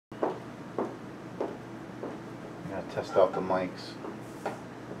test out the mics.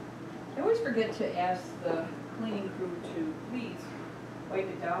 I always forget to ask the cleaning crew to please wipe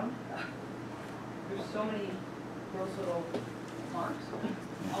it down. There's so many gross little marks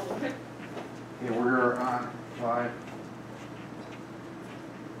all over it. Yeah, we're on live.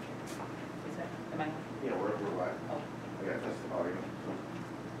 Is that, am I on? Yeah, we're live. Oh. I gotta test the audio.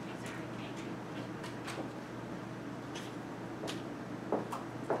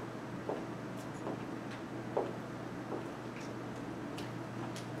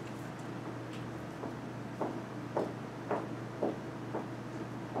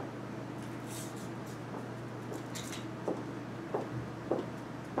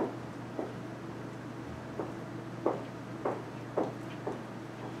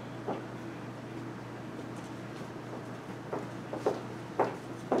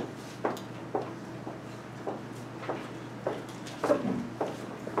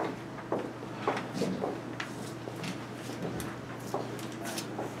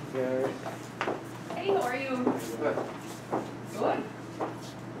 Hey, how are you? Good. Good.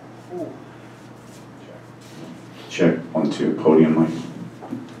 Ooh. Check 1, 2, podium mic.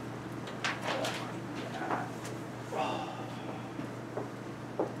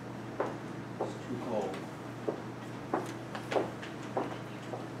 It's too cold.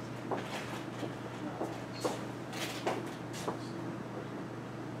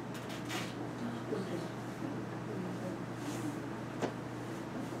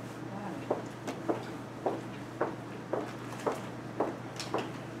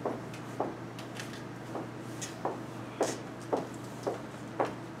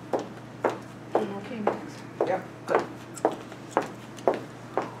 Okay, Max. Yeah, good.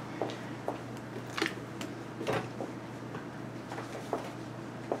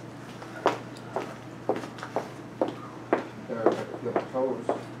 Your toes.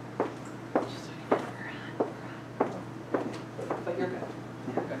 But you're good.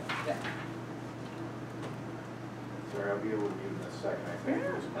 You're good. Yeah. Sorry, I'll be able to mute in a second, I think.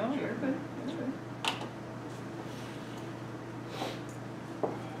 Yeah. Oh, you're good. You're good.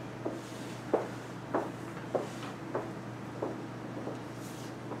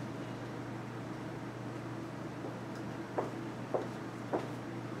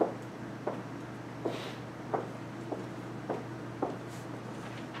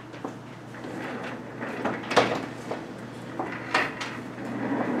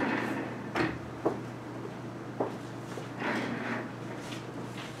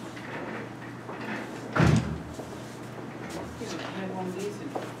 I had one of these in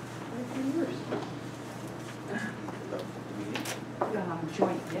quite a few years.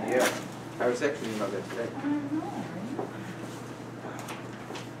 Joint, yeah. Yeah, I was actually emailed that today. I know,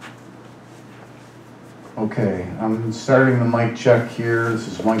 right? Okay, I'm starting the mic check here. This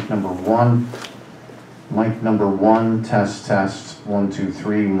is mic number 1. Mic number 1, test, test, 1, 2,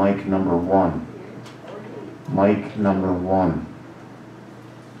 3, mic number 1. Mic number 1.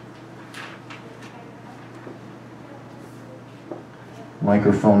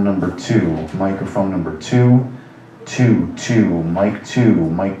 Microphone number 2, microphone number 2, 2, 2, mic 2,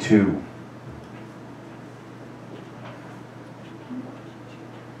 mic 2.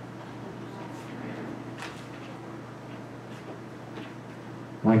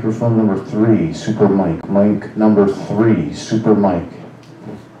 Microphone number 3, super mic. Mic number 3, super mic.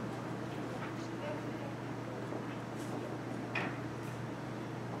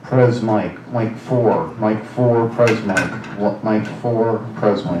 Pres mic. Mic 4, mic 4, pres mic. Mic 4,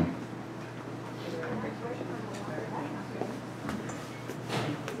 pres mic.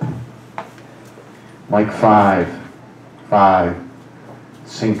 Mic 5, 5,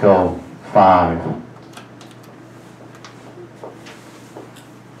 cinco, 5.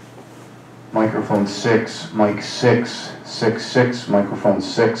 Microphone 6, mic 6, 6, 6, microphone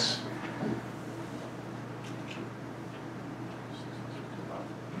 6.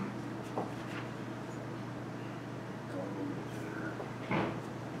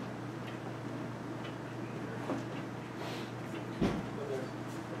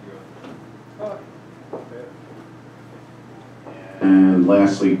 And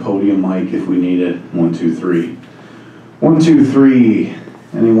lastly, podium mic if we need it. 1, 2, 3. 1, 2, 3.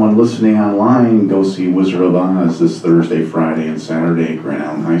 Anyone listening online, go see Wizard of Oz this Thursday, Friday, and Saturday at Grand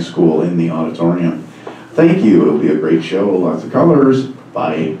Island High School in the auditorium. Thank you. It'll be a great show. Lots of colors.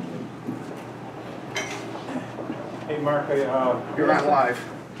 Bye. Hey, Mark, You're not live.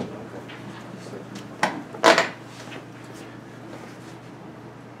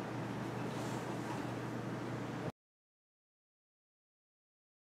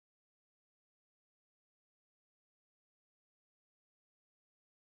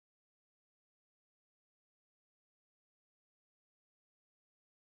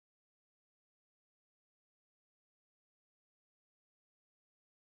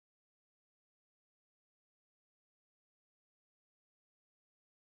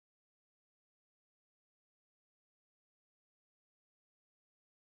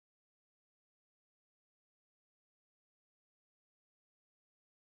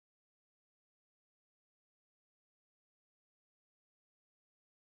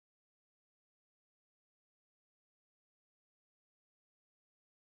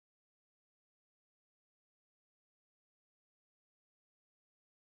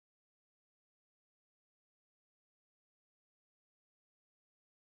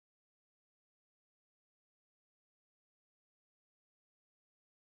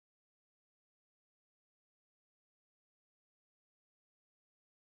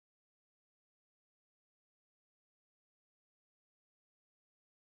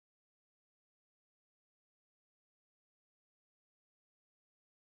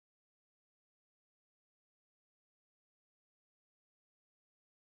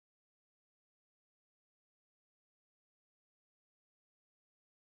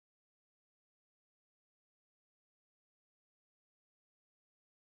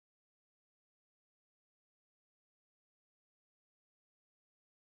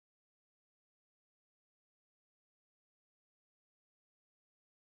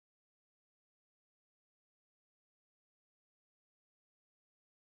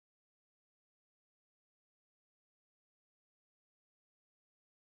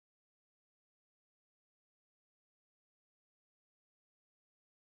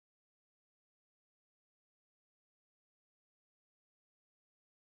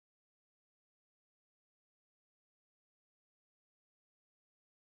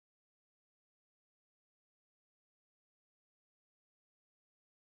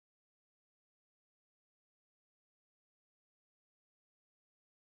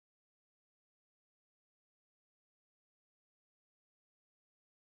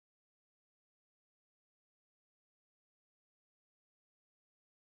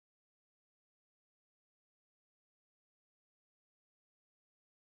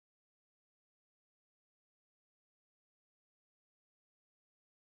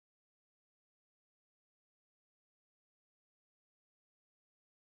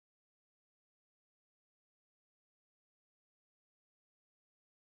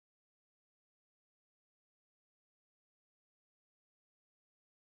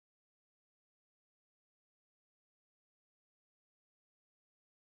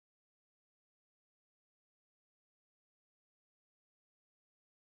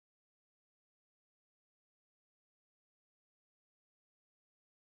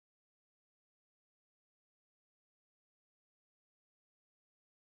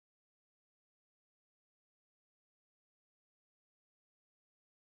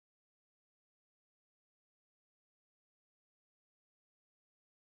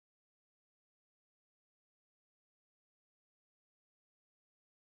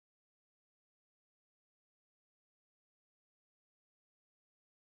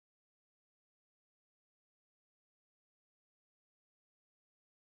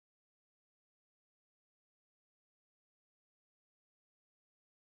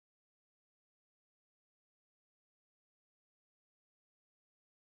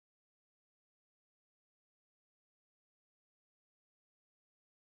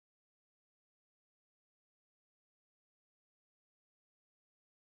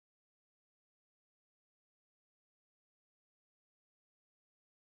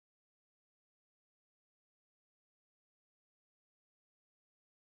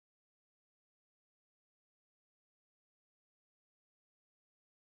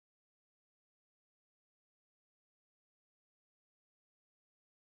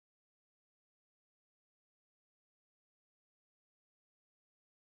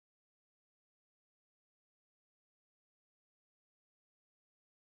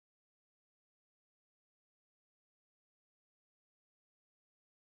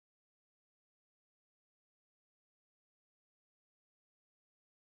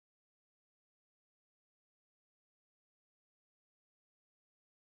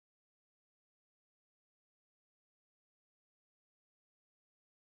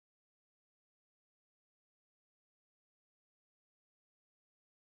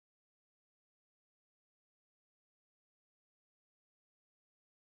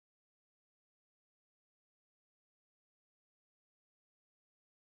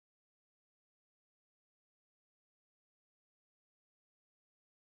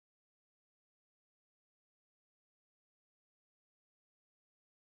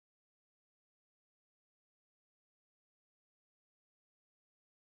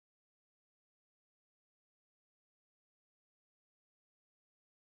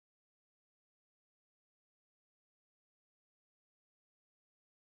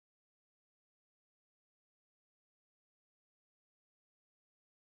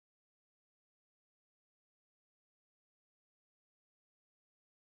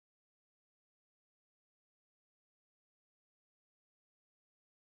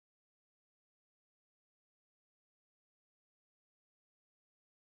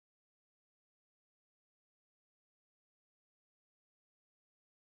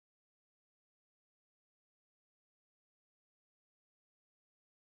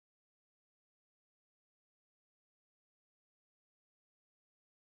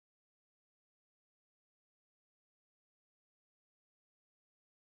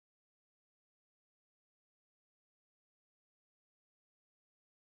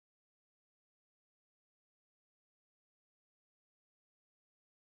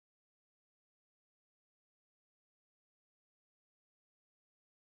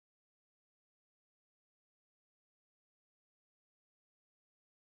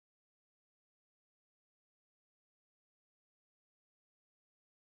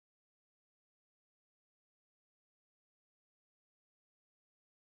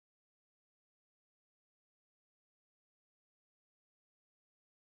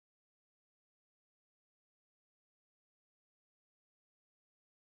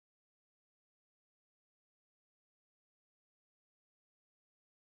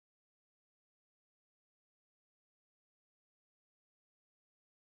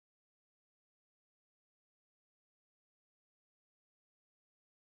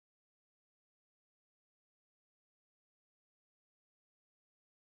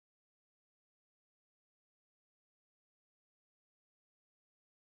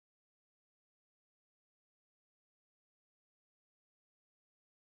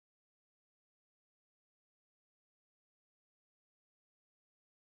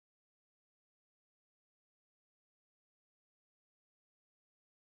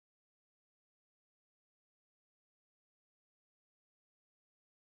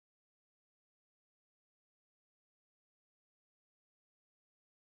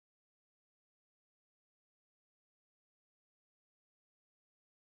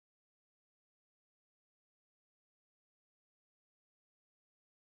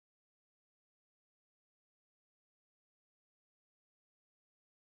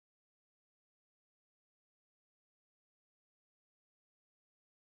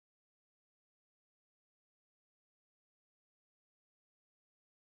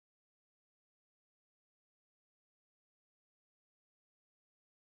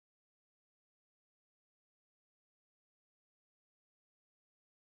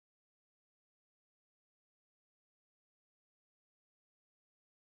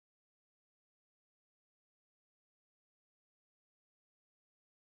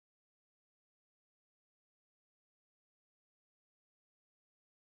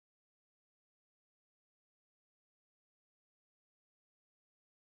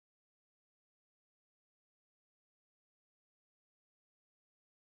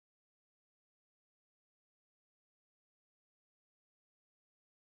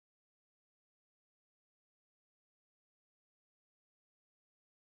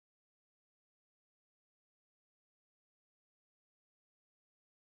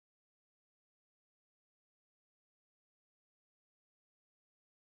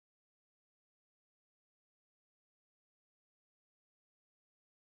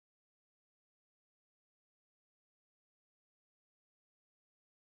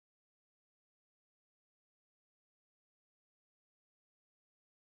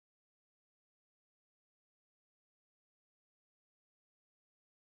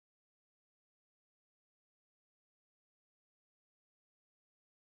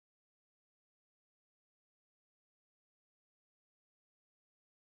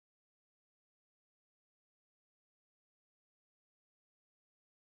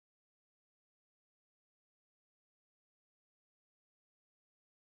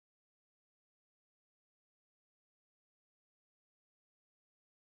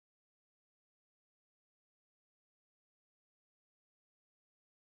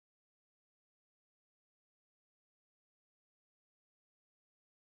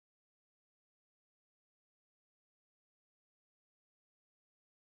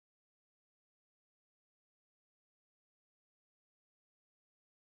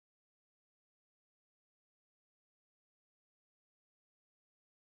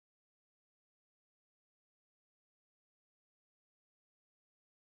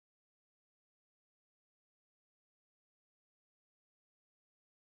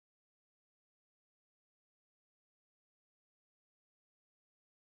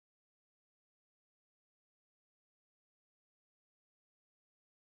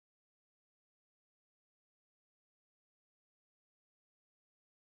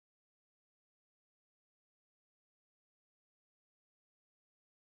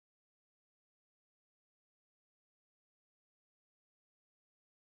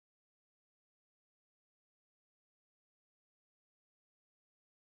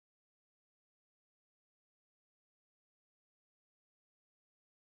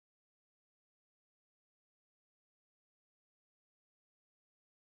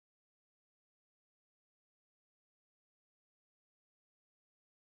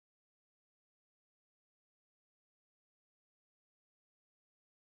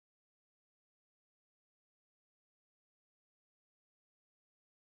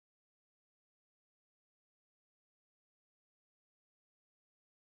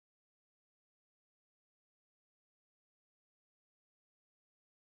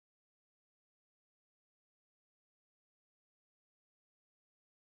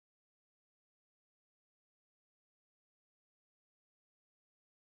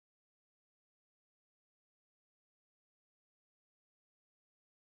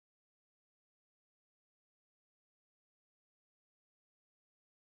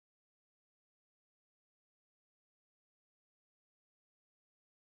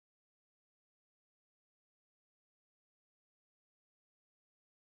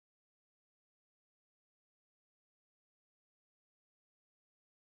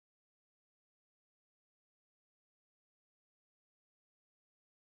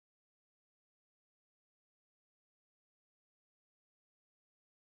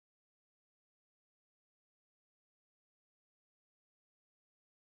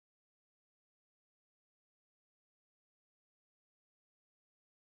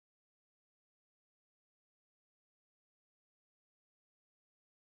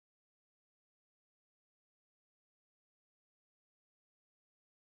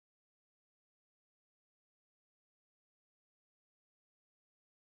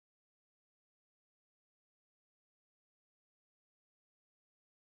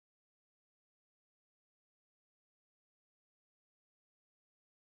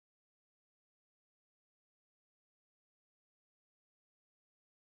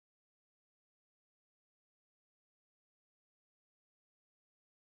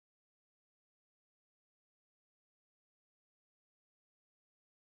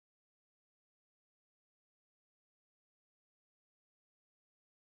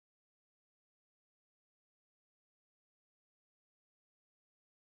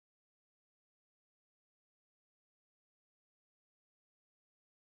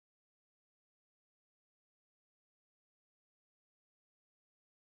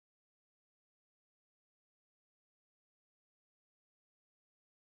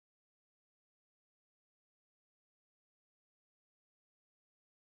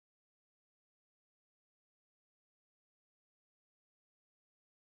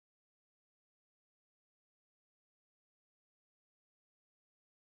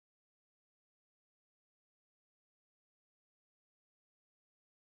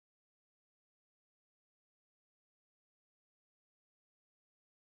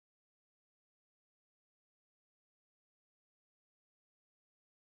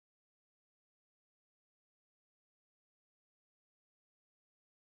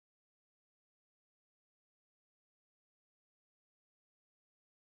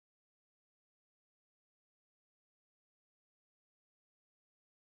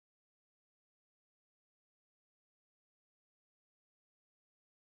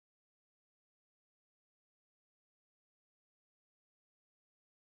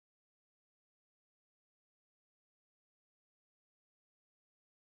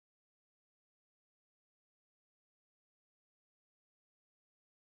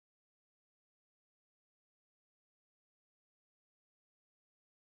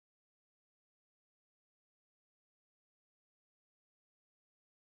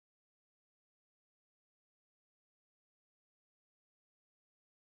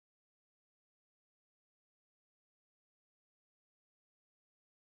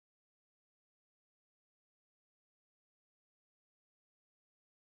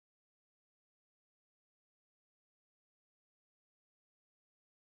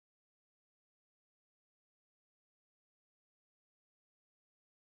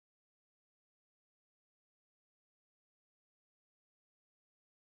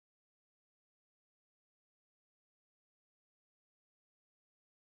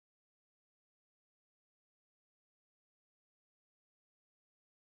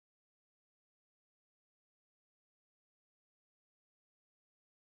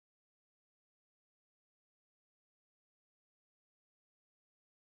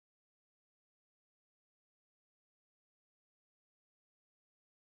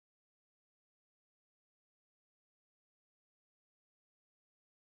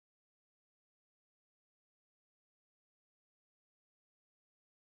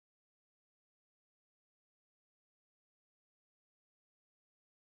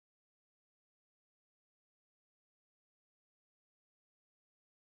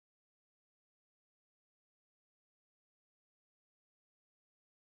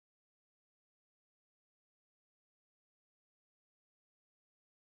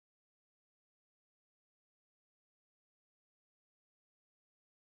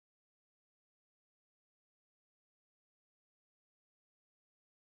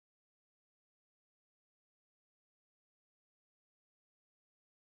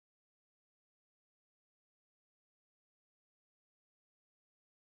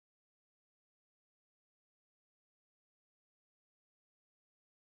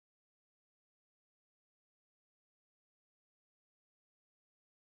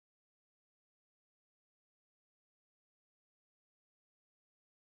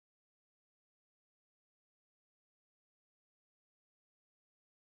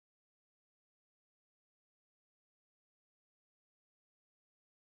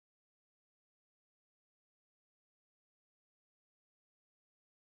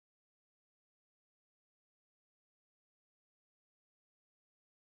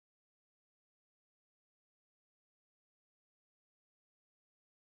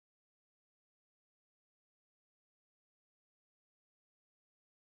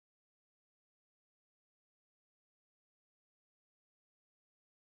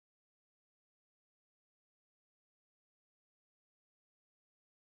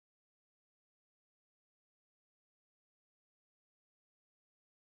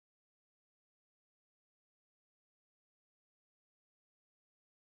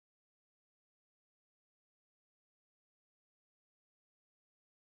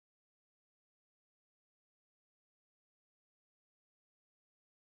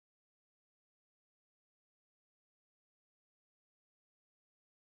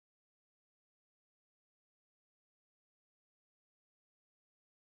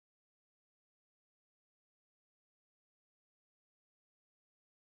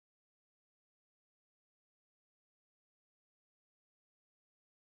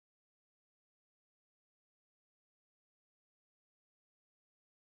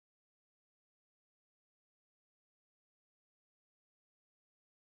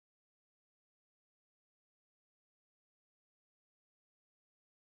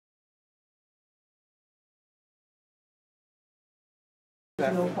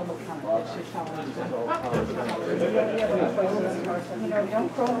 No public comment, it's just how it's done. You know, don't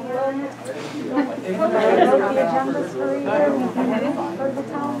throw me on it. The agendas for either, we can move for the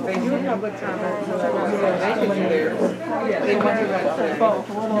town. They do public comment, so they can do theirs. They went to that today.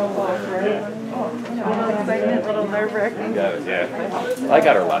 Little excitement, little nerve wracking. Yeah. I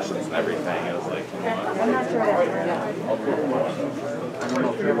got her lessons and everything. It was like, you know, I'm not sure that's right. So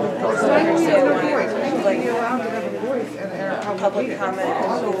I don't see a voice. We should be allowed to have a voice in our Public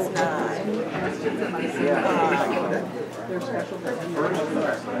comment is not.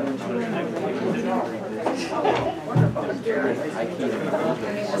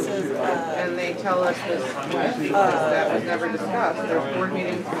 And they tell us this, that was never discussed. There's board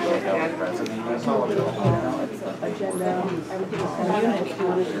meetings for both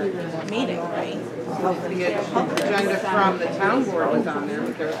and Meeting, right? the agenda from the town board was on there,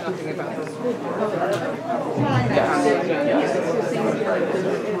 but there was nothing about the school board. On the agenda.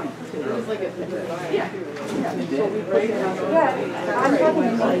 Yeah, I'm talking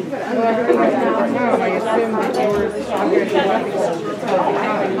to me. I assume that yours,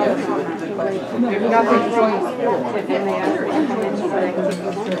 there's nothing showing school.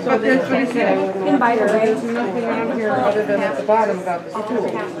 But there's what he said. Invite her, right? There's nothing on here other than at the bottom about the school.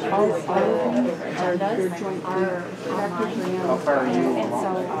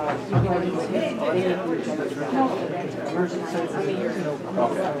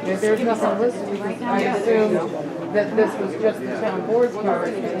 If there's nothing listed, I assume that this was just the town board's part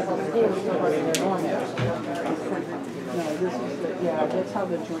and the school was still running their normal.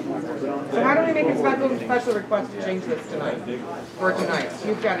 So how do we make a special request to change this tonight, for tonight?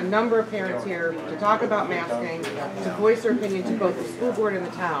 You've got a number of parents here to talk about masking, to voice their opinion to both the school board and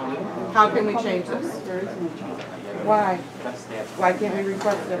the town. How can we change this? Why? Why can't we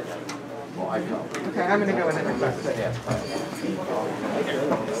request it? Okay, I'm gonna go in and request it.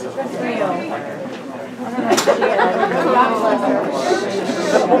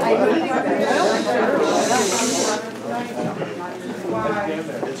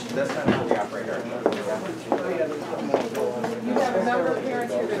 That's not how we operate our. You have a number of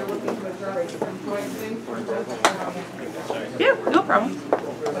parents here that are looking to address some points things for just, Yeah, no problem.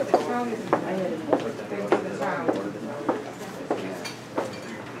 but the county, things for the town.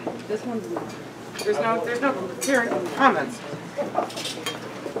 This one's not. There's no parent comments.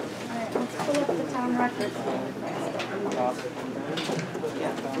 Alright, let's pull up the town records. Come on.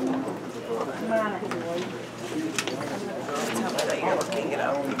 Tell me that you're looking it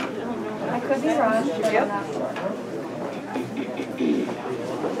up. I could be wrong, but I'm not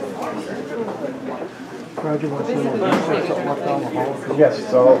sure. Yes,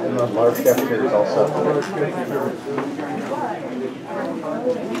 it's all in the large cafeteria, it's all set.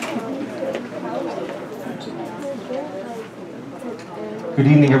 Good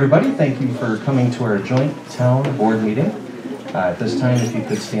evening, everybody. Thank you for coming to our joint town board meeting. At this time, if you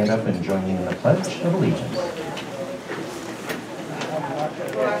could stand up and join me in the Pledge of Allegiance.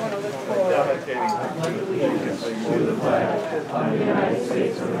 To the flag of the United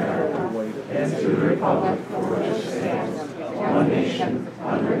States of America and to the republic for which it stands, one nation,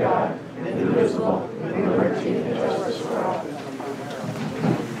 under God, indivisible, with liberty and justice for all.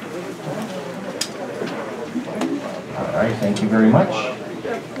 All right, thank you very much.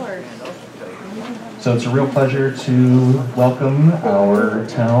 So it's a real pleasure to welcome our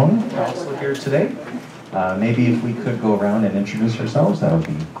town council here today. Maybe if we could go around and introduce ourselves, that would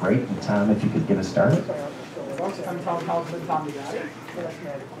be great. And Tom, if you could get us started. I'm town councilman Tom DeGatti.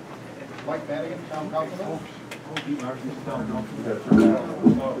 Mike Madigan, town councilman.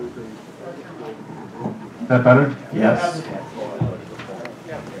 Is that better? Yes.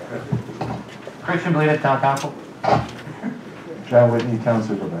 Christian Bleda, town council. John Whitney, town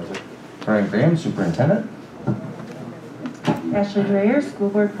supervisor. Brian Graham, superintendent. Ashley Dreyer, school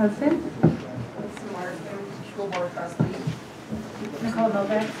board president. School board trustee. Nicole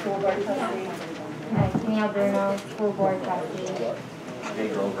Novak, school board trustee. Danielle Bruno, school board trustee. Jay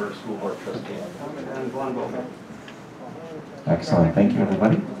Grover, school board trustee. Excellent, thank you,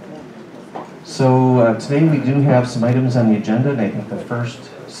 everybody. So today we do have some items on the agenda, and I think the first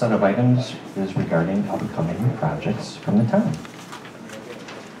set of items is regarding upcoming projects from the town.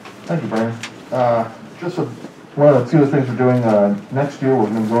 Thank you, Brian. One of the few things we're doing next year, we're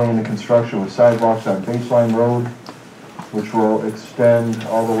going to be going into construction with sidewalks on Baseline Road, which will extend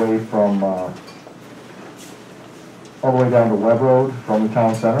all the way from all the way down to Webb Road from the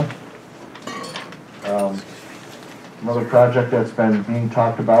town center. Another project that's been being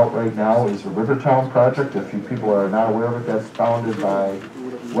talked about right now is the Rivertown project. If you people are not aware of it, that's bounded by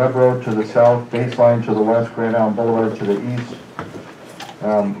Webb Road to the south, Baseline to the west, Grand Island Boulevard to the east.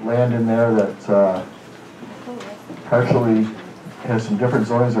 land in there that partially has some different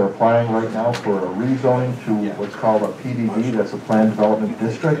zonings they're applying right now for a rezoning to what's called a PDD, that's a Planned Development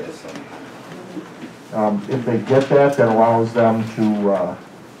District. If they get that, that allows them to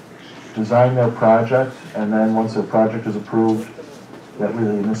design their project, and then once their project is approved, that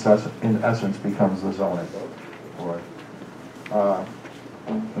really in essence becomes the zoning for it.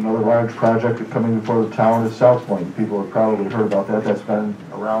 Another large project coming before the town is South Point. People have probably heard about that. That's been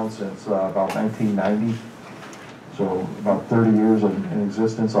around since about 1990. So about 30 years in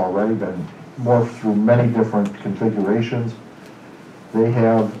existence already, been morphed through many different configurations. They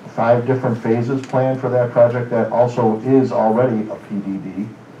have 5 different phases planned for that project that also is already a PDD.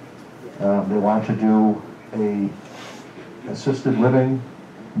 They want to do a assisted living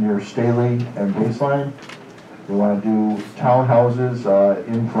near Staley and Baseline. They want to do townhouses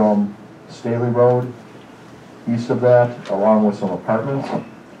in from Staley Road, east of that, along with some apartments.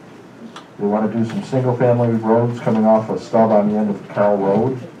 They want to do some single-family roads coming off a stub on the end of Carroll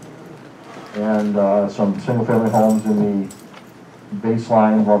Road, and some single-family homes in the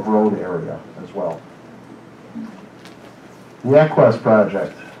Baseline Love Road area as well. The Aquest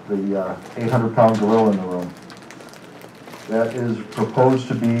project, the 800-pound gorilla in the room, that is proposed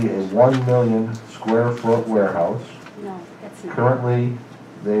to be a 1 million square foot warehouse. No, that's not. Currently,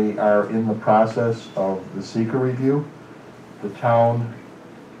 they are in the process of the seeker review. The town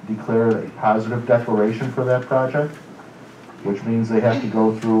declared a positive declaration for that project, which means they have to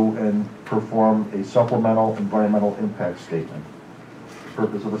go through and perform a supplemental environmental impact statement. The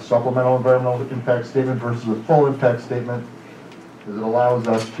purpose of a supplemental environmental impact statement versus a full impact statement is it allows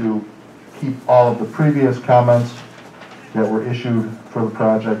us to keep all of the previous comments that were issued for the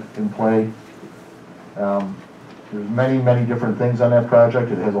project in play. There's many different things on that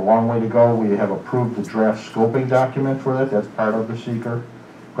project. It has a long way to go. We have approved the draft scoping document for that. That's part of the seeker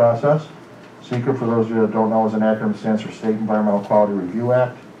process. SEEKR, for those of you that don't know, is an acronym that stands for State Environmental Quality Review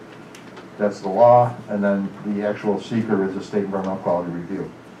Act. That's the law, and then the actual SEEKR is the State Environmental Quality Review.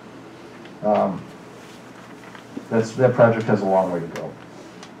 That project has a long way to go.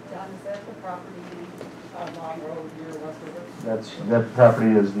 John, is that the property on Long Road near West River? That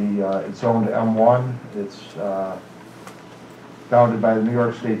property is it's owned M1. It's bounded by the New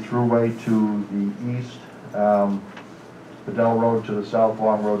York State Thruway to the east, Bedell Road to the south,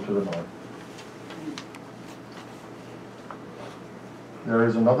 Long Road to the north. There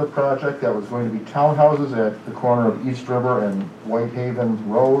is another project that was going to be townhouses at the corner of East River and Whitehaven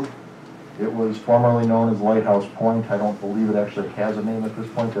Road. It was formerly known as Lighthouse Point. I don't believe it actually has a name at this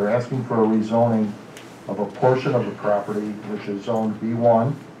point. They're asking for a rezoning of a portion of the property, which is zoned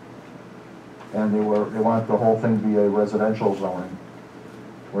B1, and they want the whole thing to be a residential zoning,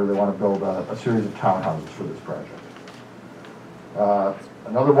 where they want to build a series of townhouses for this project.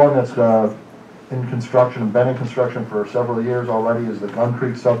 Another one that's in construction and been in construction for several years already is the Gun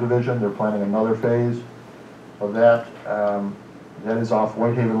Creek subdivision. They're planning another phase of that. That is off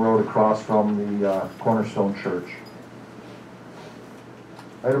Whitehaven Road across from the Cornerstone Church.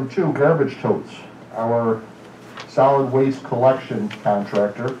 Item 2, garbage totes. Our solid waste collection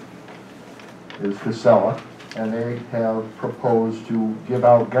contractor is Casella, and they have proposed to give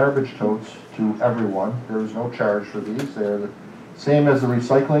out garbage totes to everyone. There is no charge for these. They're the same as the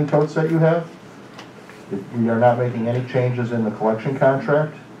recycling totes that you have. We are not making any changes in the collection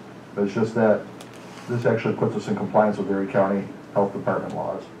contract, but it's just that this actually puts us in compliance with Erie County Health Department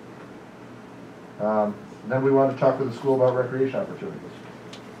laws. Then we want to talk with the school about recreation opportunities.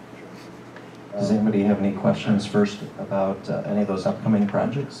 Does anybody have any questions first about any of those upcoming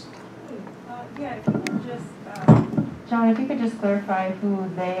projects? Yeah, if you could just, John, if you could just clarify who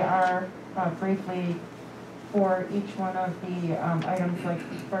they are briefly for each one of the items, like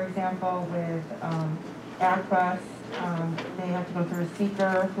for example with Aquest, they have to go through a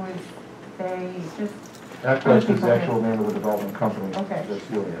seeker, who is they just... Aquest is the actual name of the development company. Okay. That's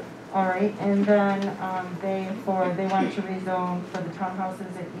doing it. All right, and then they want to rezone for the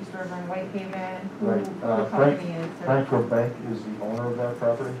townhouses at East River and Whitehaven. Who Right. the company is? Frank Bank is the owner of that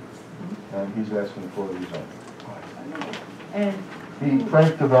property, and he's asking for a rezone. And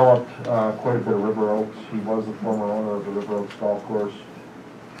Frank developed quite a bit of River Oaks. He was the former owner of the River Oaks Golf Course.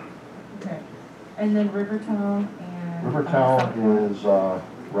 okay, and then Rivertown and Rivertown is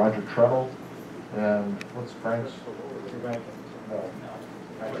Roger Treadle, and what's Frank's? No.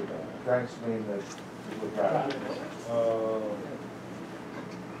 Frank's name that is with Roger.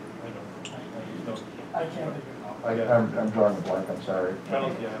 I'm drawing a blank, I'm sorry.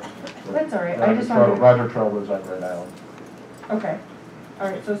 That's all right. I just wanted. Roger Treadle lives on Grand Island. Okay, all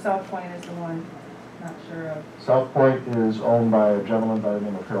right. So South Point is the one. not sure of. South Point is owned by a gentleman by the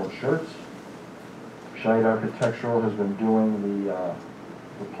name of Harold Schertz. Scheid Architectural has been doing the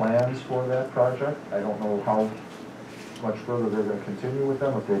plans for that project. I don't know how much further they're going to continue with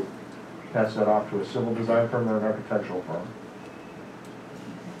them, if they pass that off to a civil design firm or an architectural firm.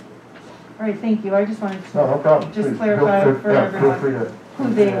 All right, thank you. I just wanted to No problem. just Please, clarify feel- for yeah, feel everyone free to-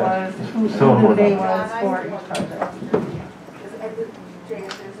 who they was, who the they was for each project. Jay,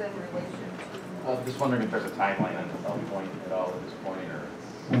 if there's any relation to. Just wondering if there's a timeline on the South Point at all at this point, or?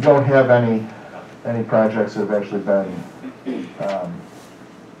 We don't have any projects that have actually been,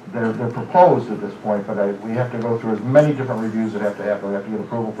 they're proposed at this point, but we have to go through as many different reviews that have to happen. We have to get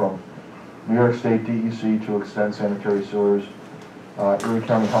approval from New York State DEC to extend sanitary sewers, Erie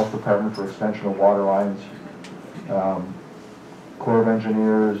County Health Department for extension of water lines, Corps of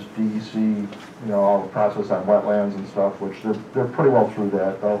Engineers, DEC, you know, all the process on wetlands and stuff, which they're pretty well through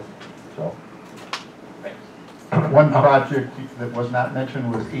that though, so. One project that was not mentioned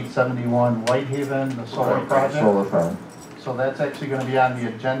was 871 Whitehaven, the solar project. Solar farm. So that's actually going to be on the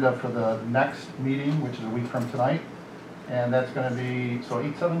agenda for the next meeting, which is a week from tonight. And that's going to be, so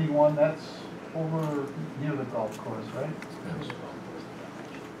 871, that's over near the golf course, right?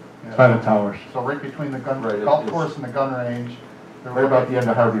 Yeah. By the towers. So right between the gun, Right, golf it's- course and the gun range. They're Right about the end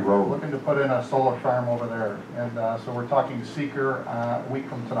of Harvey Road. looking to put in a solar farm over there. And so we're talking seeker a week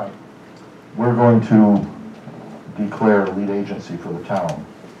from tonight. We're going to declare lead agency for the town.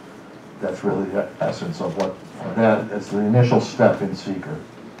 That's really the essence of what, that is the initial step in seeker.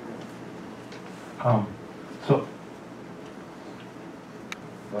 So,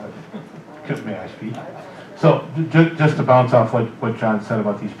 may I speak? So, just to bounce off what John said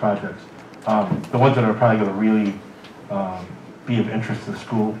about these projects, the ones that are probably going to really be of interest to the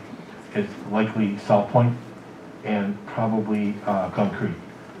school is likely South Point and probably Gun Creek,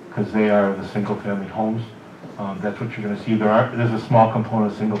 because they are the single-family homes. That's what you're going to see. There's a small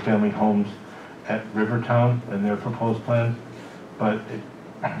component of single-family homes at Rivertown in their proposed plan, but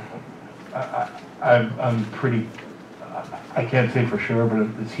I'm pretty, I can't say for sure, but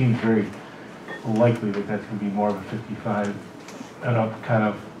it seems very likely that that's going to be more of a 55 and up kind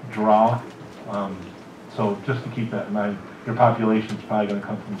of draw. So just to keep that in mind, your population is probably going to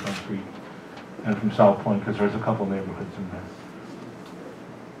come from Gun Creek and from South Point, because there's a couple neighborhoods in there.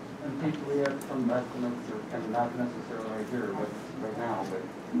 And Pete, we have some estimates, or kind of not necessarily right here, but right now, but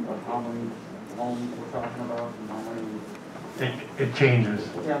of how many homes we're talking about and how many. It changes.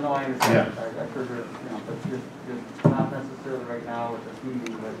 Yeah, no, I understand. Yeah. I figured, you know, but just not necessarily right now at this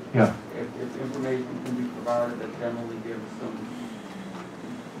meeting, but Yeah. if information can be provided that generally gives some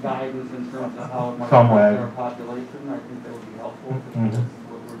guidance in terms of how it might Some affect way. our population, I think that would be helpful, because Mhm. that's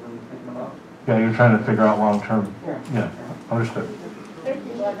what we're really thinking about. Yeah, you're trying to figure out long-term. Yeah. Yeah, understood. Thank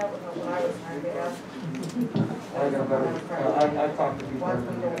you, I know what I was trying to ask. I got better, I talked to people.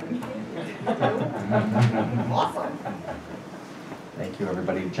 Awesome. Thank you,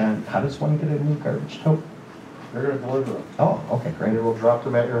 everybody. John, how does one get a new garbage tote? They're going to deliver them. Oh, okay, great. They will drop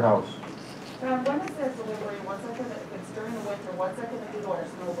them at your house. When is that delivery, what's that gonna, if it's during the winter, what's that gonna do to our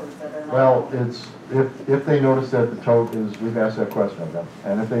snowbirds that are not? Well, it's, if they notice that the tote is, we've asked that question of them,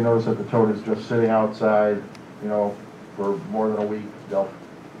 and if they notice that the tote is just sitting outside, you know, for more than a week, they'll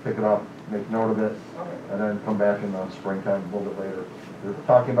pick it up, make note of it, Okay. and then come back in the springtime a little bit later. They're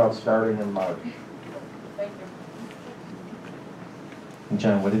talking about starting in March. Thank you. And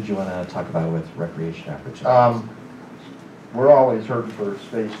John, what did you want to talk about with recreation opportunities? We're always hurting for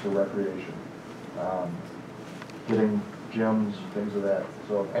space for recreation. Getting gyms, things of that.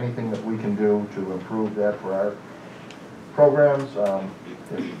 So anything that we can do to improve that for our programs,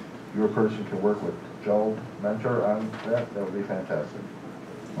 if your person can work with Joe Mentor on that, that would be fantastic.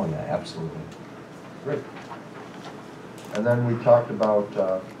 Oh, yeah, absolutely. Great. And then we talked about,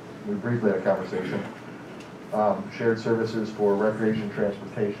 we briefly had a conversation, shared services for recreation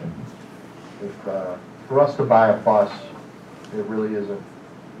transportation. If, for us to buy a bus, it really isn't,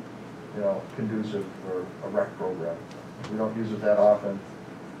 you know, conducive for a rec program. We don't use it that often,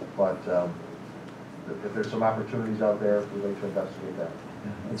 but if there's some opportunities out there, we'd like to investigate that.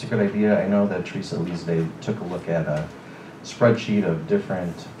 That's a good idea. I know that Teresa Leesday took a look at a spreadsheet of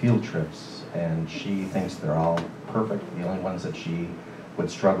different field trips, and she thinks they're all perfect. The only ones that she would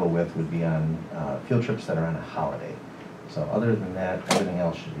struggle with would be on field trips that are on a holiday. So other than that, everything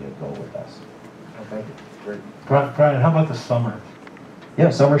else should be a go with us. Oh, thank you. Great. Brian, how about the summer? Yeah,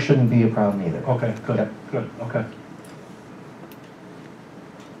 summer shouldn't be a problem either. Okay, good, Yep. good, okay.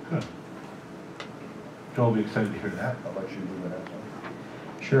 Good. Joe will be excited to hear that. I'll let you do the next one.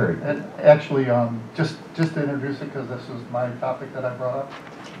 Sure. And actually, just to introduce it, because this is my topic that I brought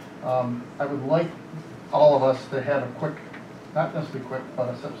up, I would like all of us to have a quick, not necessarily quick, but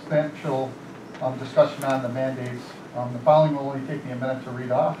a substantial discussion on the mandates. The following will only take me a minute to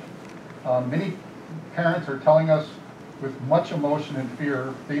read off. Many parents are telling us with much emotion and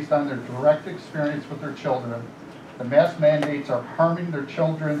fear based on their direct experience with their children, the mask mandates are harming their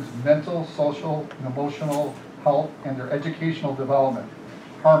children's mental, social, and emotional health and their educational development,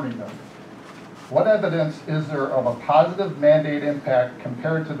 harming them. What evidence is there of a positive mandate impact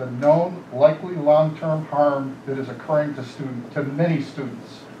compared to the known likely long-term harm that is occurring to many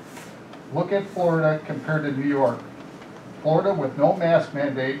students? Look at Florida compared to New York. Florida with no mask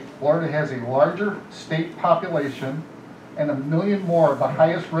mandate, Florida has a larger state population and 1 million more of the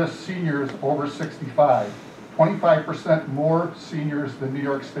highest risk seniors over 65, 25% more seniors than New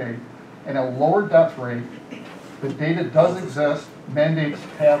York State, and a lower death rate. The data does exist, mandates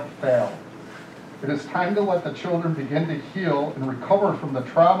have failed. It is time to let the children begin to heal and recover from the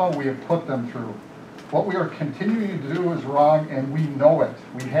trauma we have put them through. What we are continuing to do is wrong, and we know it.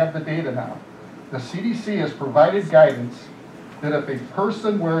 We have the data now. The CDC has provided guidance that if a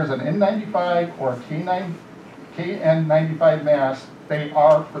person wears an N95 or a KN95 mask, they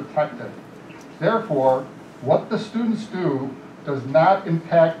are protected. Therefore, what the students do does not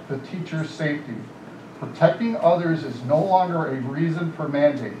impact the teacher's safety. Protecting others is no longer a reason for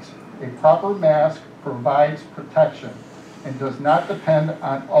mandates. A proper mask provides protection and does not depend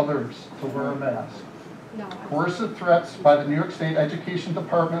on others to wear a mask. Coercive threats by the New York State Education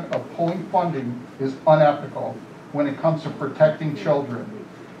Department of pulling funding is unethical when it comes to protecting children.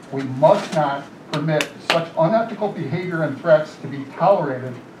 We must not permit such unethical behavior and threats to be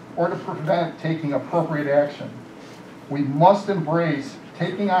tolerated or to prevent taking appropriate action. We must embrace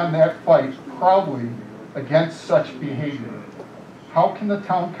taking on that fight proudly against such behavior. How can the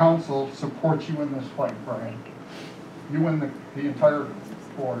town council support you in this fight, Brian? You and the entire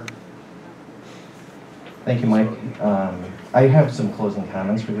board. Thank you, Mike. I have some closing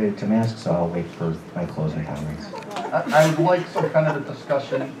comments related to masks, so I'll wait for my closing comments. I would like some kind of a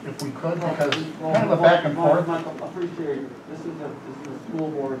discussion, if we could, because kind of a back and forth. Michael, appreciate it. This is a school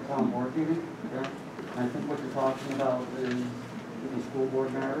board, town board meeting, okay? And I think what you're talking about is the school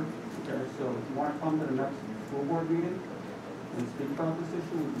board matter, okay? So if you want to come to the next school board meeting and speak about this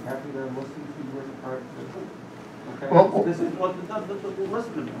issue, we'd be happy to listen to you as a private citizen. Okay? Well, this is what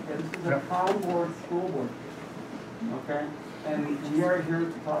listen to me, okay? This is a town board, school board, okay? And we are here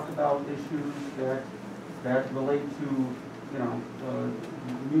to talk about issues that relate to, you know,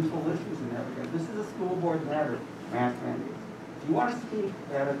 mutual issues and everything. This is a school board matter, mask mandates. If you want to speak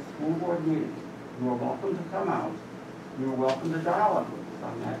at a school board meeting, you are welcome to come out. You are welcome to dialogue with us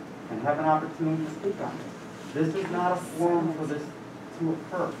on that and have an opportunity to speak on this. This is not a forum for this to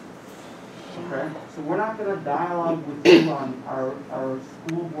occur. Okay? So we're not going to dialogue with you on our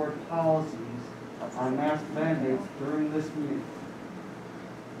school board policies on mask mandates during this meeting.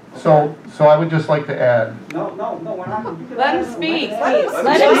 Okay? So I would just like to add. No, we're not. Let him speak. Let him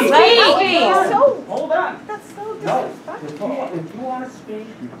speak. Hold on. That's so No, disrespectful. if you want to speak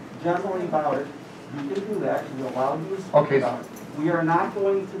generally about it, you can do that. We allow you to speak Okay. about it. We are not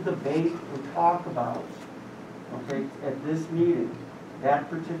going to debate or talk about, okay, at this meeting, that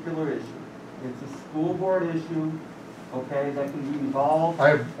particular issue. It's a school board issue, okay, that can be resolved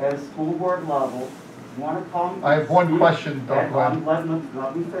at a school board level. You want to come? I have one speak question, though, at- Glenn.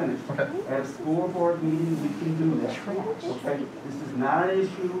 Let me finish. Okay. At a school board meeting, we can do that, okay? This is not an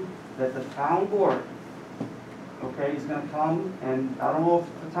issue that the town board, okay, is gonna come, and I don't know if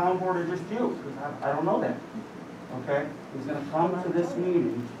the town board or just you, because I don't know that, okay? Is gonna come to this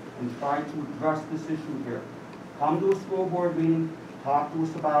meeting and try to address this issue here. Come to a school board meeting, talk to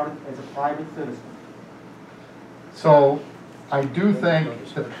us about it as a private citizen. So I do think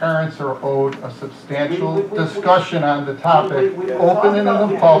the parents are owed a substantial discussion on the topic, open and in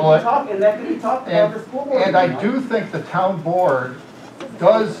the public. And that can be talked about at the school board And I meeting, do think the town board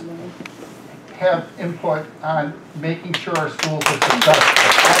does have input on making sure our schools are successful.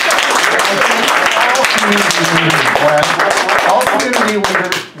 All community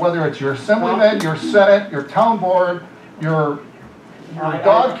leaders, whether it's your assemblyman, your senate, your town board, your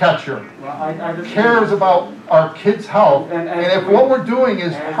dog catcher, cares about our kids' health. And if what we're doing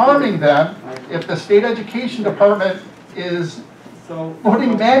is harming them, if the state education department is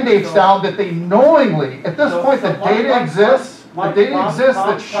putting mandates down that they knowingly, at this point, the data exists,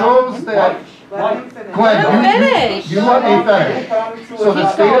 that shows that, Glenn, you let me finish. So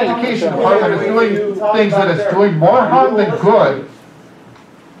the state education department is doing things that is doing more harm than good.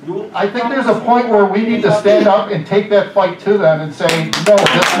 I think there's a point where we need to stand up and take that fight to them and say, no,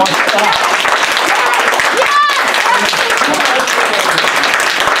 this must stop.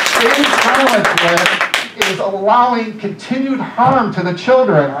 Staying silent with is allowing continued harm to the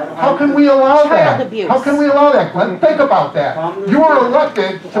children. How can we allow that? Child abuse. How can we allow that, Glenn? Think about that. You were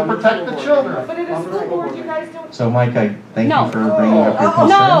elected to protect the children. But at a school board, you guys don't. So Mike, I thank No. you for bringing up your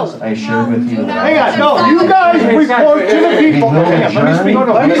No. concerns. I shared with you that. Hang on, no, you guys report to the We people. will Hang on, let me speak,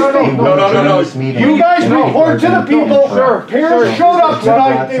 adjourn. let me We speak. will adjourn this meeting. You guys and report to the are going people, interrupt. parents showed up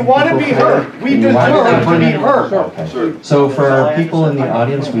tonight, they want to be heard. We You want deserve to be heard. Okay. So for our people in the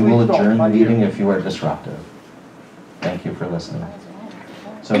audience, we will adjourn the meeting if you are disruptive. Thank you for listening.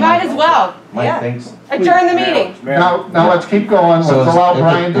 So You might Mike- as well. Mike, thanks. Adjourn the meeting. Now let's keep going. Let's So allow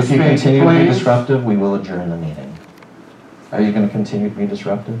Brian to if you speak, continue to be please. disruptive, we will adjourn the meeting. Are you going to continue to be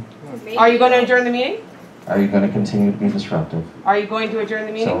disruptive? Are you going to adjourn the meeting? Are you going to continue to be disruptive? Are you going to adjourn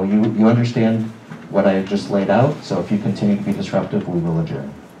the So meeting? you understand what I just laid out, so if you continue to be disruptive, we will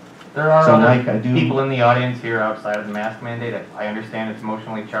adjourn. There are So other Mike, I do. People in the audience here outside of the mask mandate, I understand it's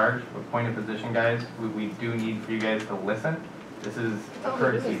emotionally charged, but point of position, guys, we do need for you guys to listen. This is a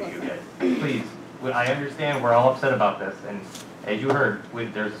courtesy to you guys. Please, I understand we're all upset about this, and as you heard,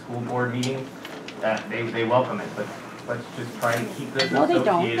 there's a school board meeting, they welcome it, but let's just try to keep this No, they don't.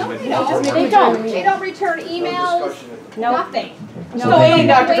 associated with. They don't. They don't return emails, No, nothing. Okay. Still waiting,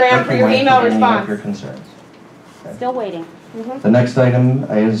 Dr. Graham, for your Thank you, email Mike, for bringing up response. your concerns. Okay. still waiting. The next item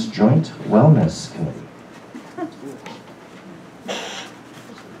is Joint Wellness Committee.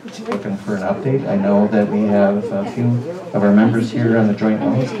 Looking for an update. I know that we have a few of our members here on the Joint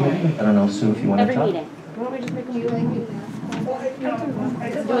Wellness Committee. I don't know, Sue, if you want to Every talk. meeting. I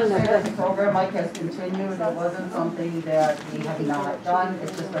just want to say that the program, Mike, has continued. It wasn't something that we have not done.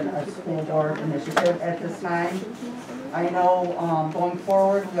 It's just been a school board initiative at this time. I know, going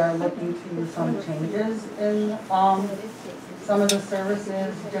forward, we are looking to some changes in, some of the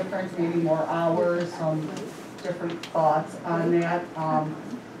services, different, maybe more hours, some different thoughts on that.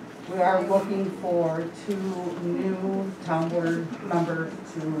 We are looking for 2 new town board members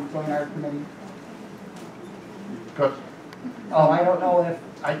to join our committee. Good. I don't know if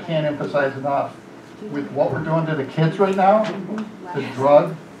I can't emphasize enough, with what we're doing to the kids right now, the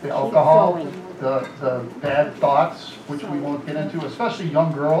drug, the alcohol, the bad thoughts, which we won't get into, especially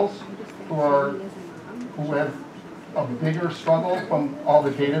young girls who have a bigger struggle from all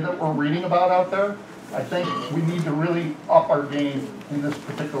the data that we're reading about out there. I think we need to really up our game in this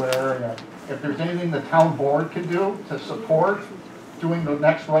particular area. If there's anything the town board can do to support doing the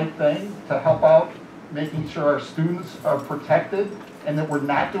next right thing, to help out making sure our students are protected and that we're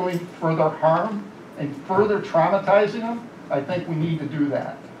not doing further harm and further traumatizing them, I think we need to do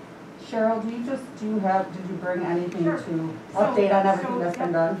that. Cheryl, did you bring anything to update on everything that's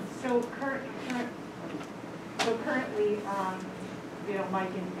been done? So currently,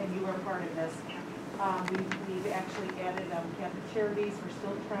 Mike and you are part of this. We've actually added Catholic Charities. We're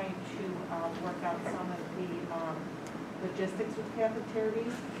still trying to work out some of the logistics with Catholic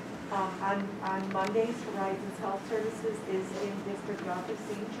Charities. On Mondays, Horizons Health Services is in district office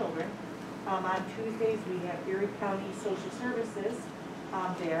seeing children. On Tuesdays, we have Erie County Social Services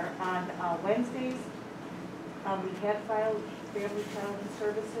there. On Wednesdays, we had filed Family Child and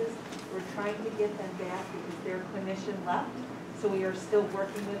Services. We're trying to get them back because their clinician left. So we are still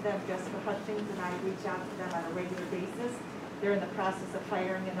working with them. Jessica Hutchings and I reach out to them on a regular basis. They're in the process of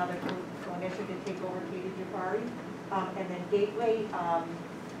hiring another clinician to take over Katie Jafari. And then Gateway,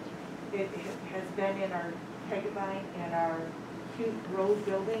 it has been in our Pegabine and our Cute Road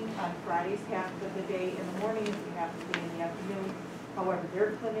building on Fridays, half of the day in the morning and half of the day in the afternoon. However,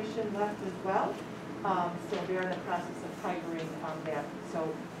 their clinician left as well. So they're in the process of hiring that.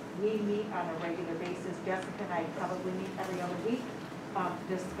 So we meet on a regular basis. Jessica and I probably meet every other week to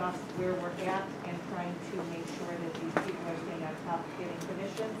discuss where we're at and trying to make sure that these people are staying on top of getting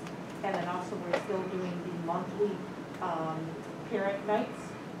clinicians. And then also we're still doing the monthly parent nights.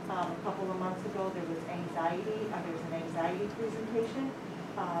 A couple of months ago there was anxiety. There's an anxiety presentation.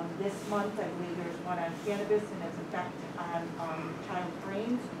 This month I believe there's one on cannabis and its effect on child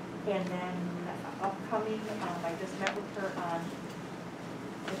brains. And then upcoming, I just met with her on,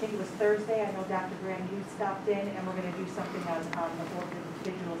 I think it was Thursday. I know Dr. Graham, you stopped in, and we're going to do something on the whole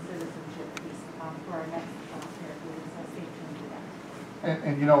digital citizenship piece for our next parent meeting. So stay tuned to that.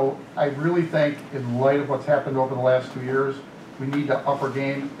 And I really think in light of what's happened over the last 2 years, we need to up our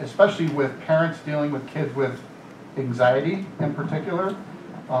game, especially with parents dealing with kids with anxiety in particular,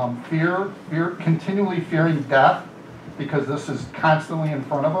 fear, continually fearing death, because this is constantly in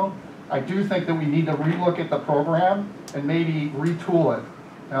front of them. I do think that we need to relook at the program and maybe retool it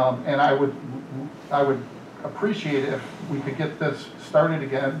And I would appreciate if we could get this started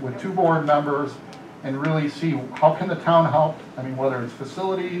again with 2 board members and really see how can the town help. I mean, whether it's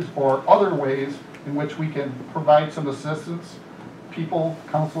facilities or other ways in which we can provide some assistance, people,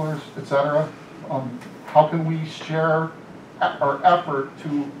 counselors, etc. How can we share our effort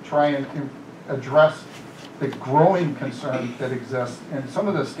to try and address the growing concern that exists? And some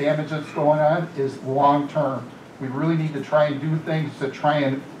of this damage that's going on is long-term. We really need to try and do things to try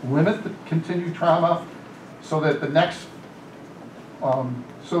and limit the continued trauma so that the next,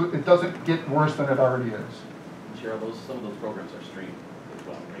 so it doesn't get worse than it already is. Cheryl, some of those programs are streamed as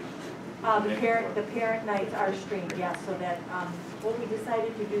well, right? The parent nights are streamed, yes, so that, what we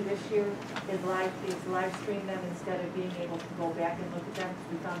decided to do this year is live stream them instead of being able to go back and look at them,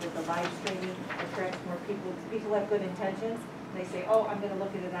 because we found that the live streaming attracts more people. People have good intentions, and they say, oh, I'm gonna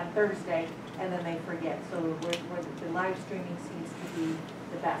look at it on Thursday, and then they forget. So the live streaming seems to be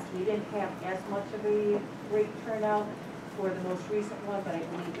the best. We didn't have as much of a great turnout for the most recent one, but I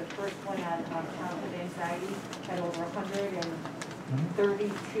believe the first one on childhood anxiety had over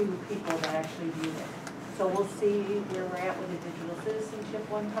 132 people that actually viewed it. So we'll see where we're at with the digital citizenship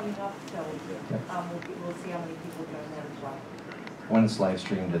one coming up. So we'll see how many people join that as well. When it's live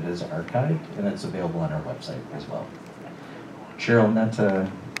streamed, it is archived and it's available on our website as well. Cheryl, not to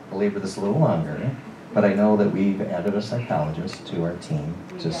belabor this a little longer, but I know that we've added a psychologist to our team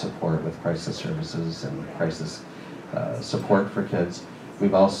to support with crisis services and crisis support for kids.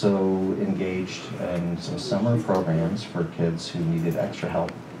 We've also engaged in some summer programs for kids who needed extra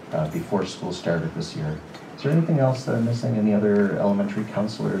help before school started this year. Is there anything else that I'm missing? Any other elementary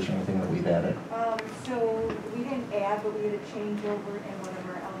counselors or anything that we've added? So we didn't add, but we had a changeover in one of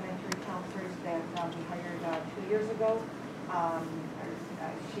our elementary counselors that we hired 2 years ago.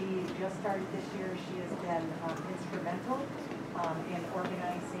 She just started this year. She has been instrumental in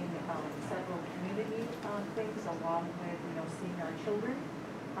organizing several community things along with, seeing our children.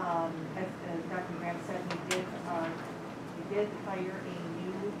 As Dr. Graham said, we did hire a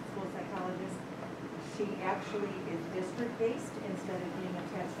new school psychologist. She actually is district-based instead of being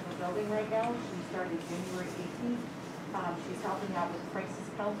attached to the building right now. She started January 18th. She's helping out with crisis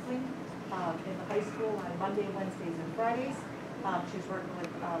counseling in the high school on Monday, Wednesdays, and Fridays. She's working with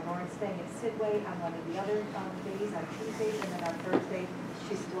Lauren staying at Sidway on one of the other days, on Tuesdays, and then on Thursday,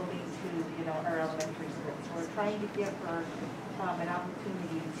 she's floating to, our elementary school. So we're trying to give her an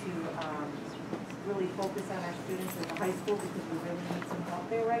opportunity to really focus on our students at the high school because we really need some help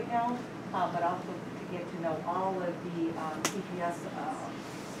there right now, but also to get to know all of the TPS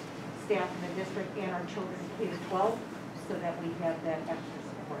staff in the district and our children K-12 so that we have that extra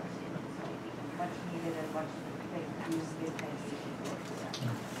support. So much needed and much used.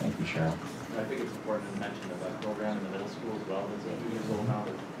 Thank you, Cheryl. I think it's important to mention that that program in the middle school as well is 2 years old now.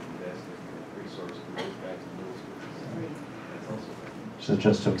 That's a resource for those guys in the middle school. That's also So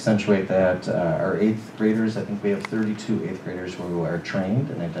just to accentuate that, our 8th graders, I think we have 32 8th graders who are trained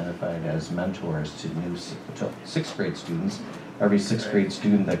and identified as mentors to new 6th grade students. Every 6th grade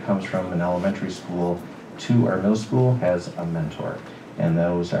student that comes from an elementary school to our middle school has a mentor. And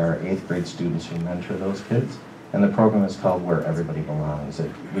those are 8th grade students who mentor those kids. And the program is called Where Everybody Belongs.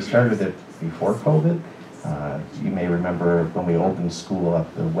 We started it before COVID. You may remember when we opened school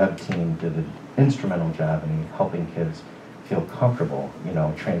up, the web team did an instrumental job in helping kids feel comfortable,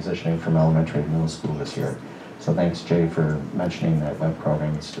 transitioning from elementary to middle school this year. So thanks, Jay, for mentioning that web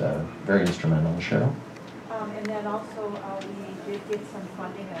program. It's very instrumental. Cheryl? And then also, we did get some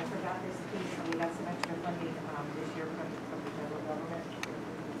funding, and I forgot this piece, so we got some extra funding this year from the federal government.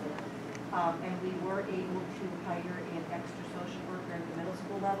 And we were able to hire an extra social worker at the middle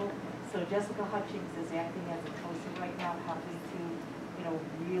school level. So Jessica Hutchings is acting as a coach right now, helping to,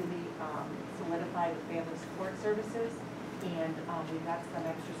 really solidify the family support services. And we got some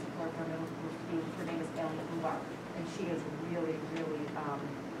extra support for middle school students. Her name is Ellen Ubar, and she has really, really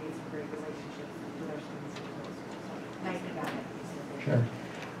made some great relationships with our students in middle school. So nice to have it. Sure.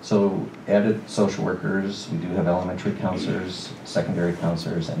 So added social workers, we do have elementary counselors, secondary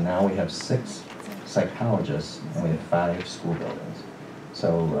counselors, and now we have 6 psychologists, and we have 5 school buildings.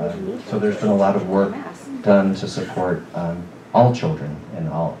 So, so there's been a lot of work done to support all children in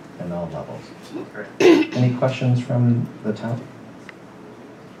all levels. Any questions from the town?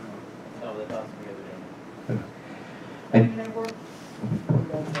 No, that's awesome.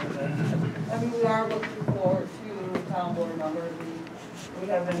 We are looking forward to town board members. We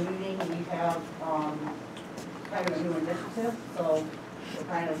have been meeting, we have kind of a new initiative, so we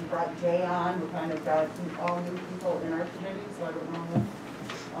kind of brought Jay on, we kind of got all new people in our committee, so I don't know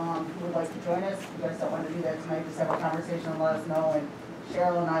who would like to join us. If you guys don't want to do that tonight, just have a conversation and let us know and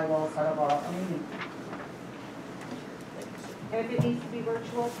Cheryl and I will set up a meeting. And if it needs to be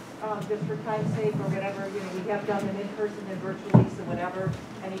virtual, just for time's sake or whatever, you know, we have done them in person and virtually, so whatever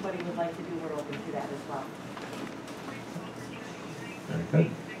anybody would like to do, we're open to that as well. Very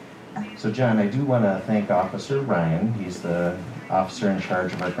good. So John, I do want to thank Officer Ryan. He's the officer in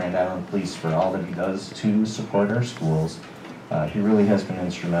charge of our Grand Island Police for all that he does to support our schools. He really has been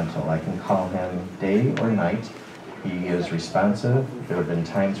instrumental. I can call him day or night. He is responsive. There have been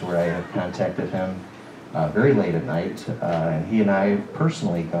times where I have contacted him very late at night, and he and I have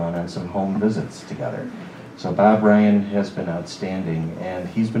personally gone on some home visits together. So Bob Ryan has been outstanding, and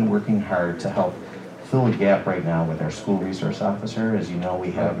he's been working hard to help fill a gap right now with our school resource officer. As you know,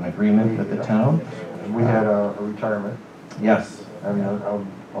 we have an agreement with the town. We had a retirement. Yes. I mean,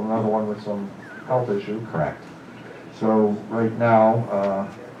 another one with some health issue. Correct. So right now,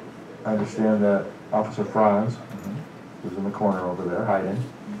 I understand that Officer Franz, who's in the corner over there hiding,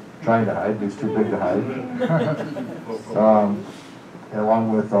 trying to hide, he's too big to hide,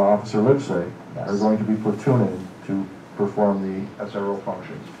 along with Officer Livesay, are going to be platooning to perform the SRO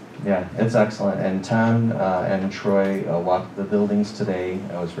functions. Yeah, it's excellent. And Tom and Troy walked the buildings today.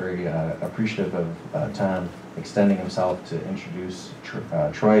 I was very appreciative of Tom extending himself to introduce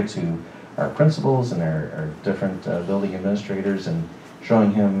Troy to our principals and our different building administrators, and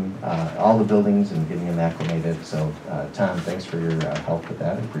showing him all the buildings and getting him acclimated. So Tom, thanks for your help with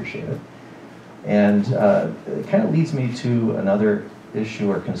that. I appreciate it. And it kind of leads me to another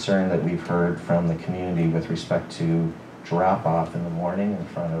issue or concern that we've heard from the community with respect to drop-off in the morning in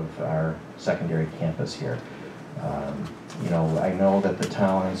front of our secondary campus here. You know, I know that the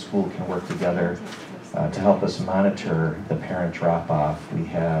town and school can work together to help us monitor the parent drop-off. We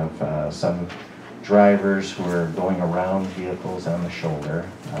have some drivers who are going around vehicles on the shoulder.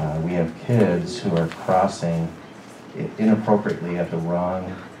 We have kids who are crossing inappropriately at the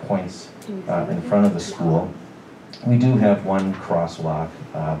wrong points in front of the school. We do have one crosswalk,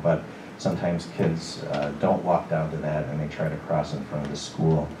 but sometimes kids don't walk down to that and they try to cross in front of the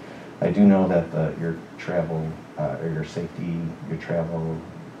school. I do know that your travel, or your safety,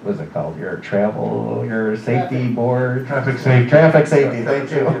 what is it called? Your safety board? Traffic safety. Traffic safety,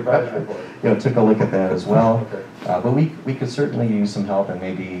 thank you. You know, took a look at that as well. But we could certainly use some help, and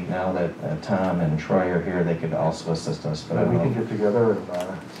maybe now that Tom and Troy are here, they could also assist us. But we can get together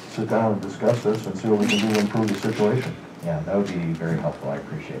and sit down and discuss this and see what we can do to improve the situation. Yeah, that would be very helpful. I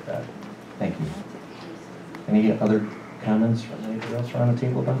appreciate that. Thank you. Any other comments from anybody else around the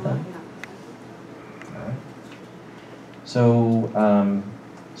table about that? All right.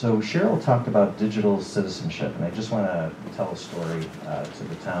 So Cheryl talked about digital citizenship, and I just want to tell a story to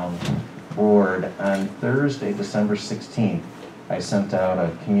the town board. On Thursday, December 16th, I sent out a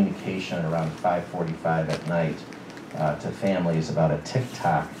communication around 5:45 at night to families about a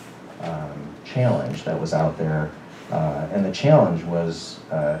TikTok challenge that was out there. And the challenge was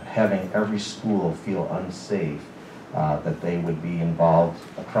having every school feel unsafe, that they would be involved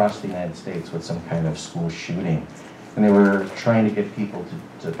across the United States with some kind of school shooting. And they were trying to get people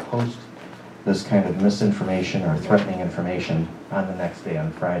to post this kind of misinformation or threatening information on the next day,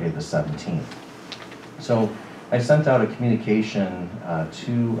 on Friday the 17th. So I sent out a communication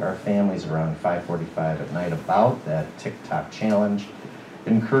to our families around 5:45 at night about that TikTok challenge.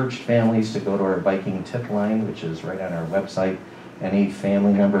 Encouraged families to go to our Viking tip line, which is right on our website. Any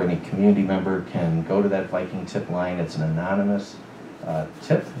family member, any community member can go to that Viking tip line. It's an anonymous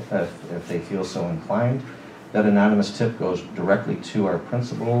tip if they feel so inclined. That anonymous tip goes directly to our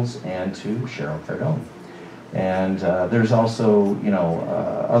principals and to Cheryl Cardone. And there's also, you know,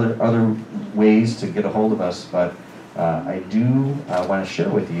 other ways to get a hold of us, but I do want to share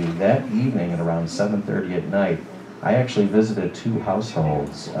with you that evening at around 7:30 at night, I actually visited 2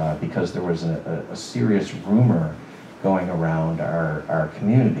 households because there was a serious rumor going around our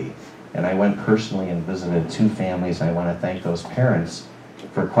community. And I went personally and visited 2 families, and I want to thank those parents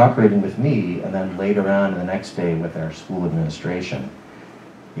for cooperating with me, and then later on the next day with our school administration.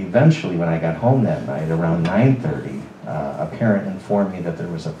 Eventually, when I got home that night, around 9:30, a parent informed me that there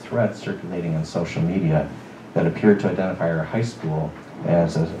was a threat circulating on social media that appeared to identify our high school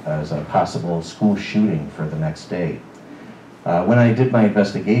as a possible school shooting for the next day. When I did my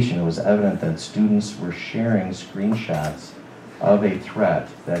investigation, it was evident that students were sharing screenshots of a threat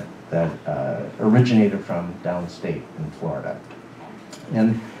that originated from downstate in Florida.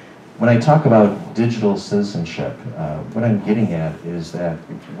 And when I talk about digital citizenship, what I'm getting at is that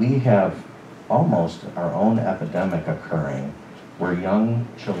we have almost our own epidemic occurring where young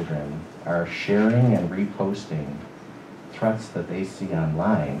children are sharing and reposting threats that they see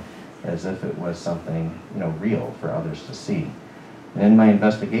online as if it was something, you know, real for others to see. And in my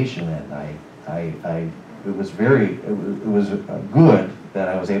investigation that night, it was good that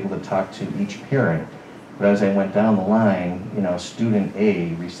I was able to talk to each parent. But as I went down the line, you know, student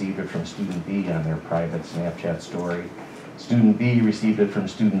A received it from student B on their private Snapchat story. Student B received it from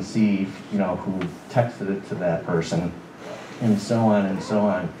student C, you know, who texted it to that person, and so on and so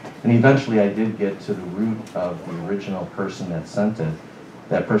on. And eventually I did get to the root of the original person that sent it.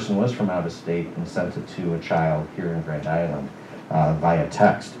 That person was from out of state and sent it to a child here in Grand Island via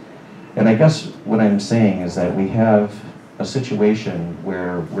text. And I guess what I'm saying is that we have a situation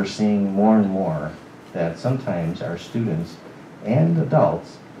where we're seeing more and more that sometimes our students and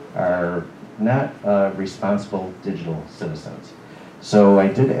adults are not responsible digital citizens. So I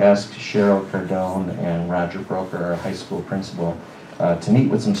did ask Cheryl Cardone and Roger Broker, our high school principal, to meet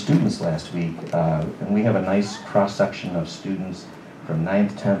with some students last week. And we have a nice cross-section of students from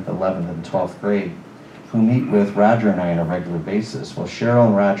 9th, 10th, 11th, and 12th grade who meet with Roger and I on a regular basis. Well, Cheryl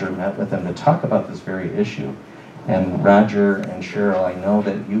and Roger met with them to talk about this very issue. And Roger and Cheryl, I know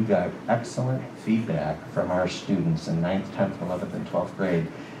that you got excellent feedback from our students in 9th, 10th, 11th, and 12th grade.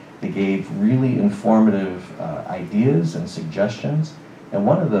 They gave really informative ideas and suggestions. And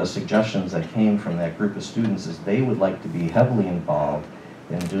one of the suggestions that came from that group of students is they would like to be heavily involved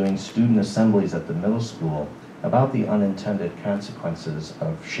in doing student assemblies at the middle school about the unintended consequences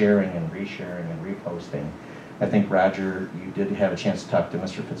of sharing and resharing and reposting. I think, Roger, you did have a chance to talk to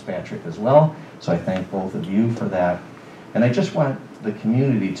Mr. Fitzpatrick as well, so I thank both of you for that. And I just want the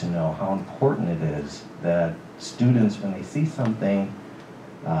community to know how important it is that students, when they see something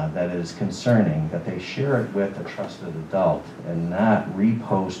that is concerning, that they share it with a trusted adult and not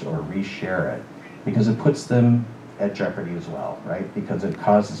repost or reshare it, because it puts them at jeopardy as well, right? Because it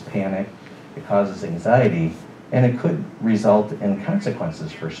causes panic, it causes anxiety, and it could result in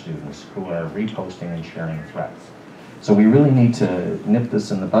consequences for students who are reposting and sharing threats. So we really need to nip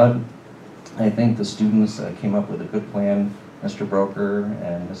this in the bud. I think the students came up with a good plan, Mr. Broker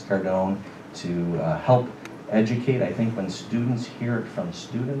and Ms. Cardone, to help educate. I think when students hear it from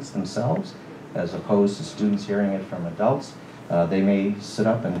students themselves, as opposed to students hearing it from adults, they may sit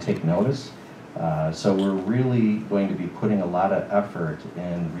up and take notice. So we're really going to be putting a lot of effort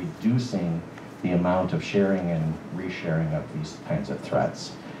in reducing the amount of sharing and resharing of these kinds of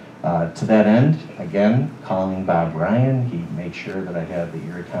threats. To that end, again, calling Bob Ryan, he made sure that I had the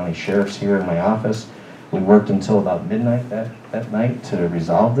Erie County Sheriffs here in my office. We worked until about midnight that night to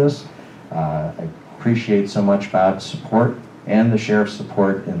resolve this. I appreciate so much Bob's support and the Sheriff's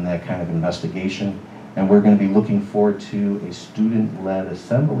support in that kind of investigation. And we're going to be looking forward to a student-led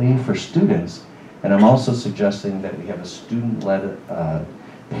assembly for students. And I'm also suggesting that we have a student-led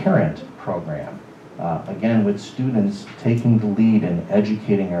parent program. Again, with students taking the lead in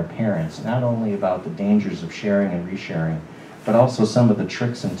educating our parents, not only about the dangers of sharing and resharing, but also some of the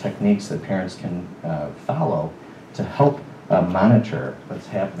tricks and techniques that parents can follow to help monitor what's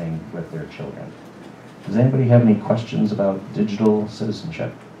happening with their children. Does anybody have any questions about digital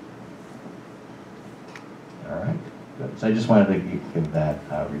citizenship? All right, good. So I just wanted to give that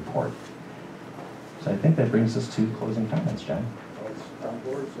report. So I think that brings us to closing comments, John. On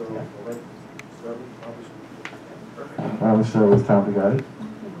board, so Yeah. we'll let start with Tom Pagatti.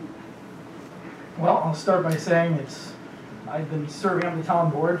 Well, I'll start by saying I've been serving on the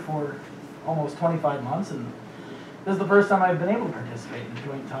town board for almost 25 months, and this is the first time I've been able to participate in a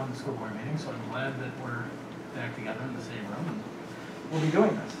joint town and school board meeting, so I'm glad that we're back together in the same room, and we'll be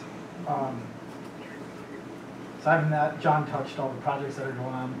doing this. Aside from that, John touched all the projects that are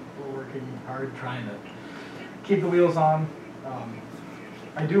going on. We're working hard trying to keep the wheels on.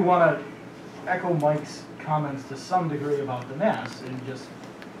 I do want to echo Mike's comments to some degree about the mass and just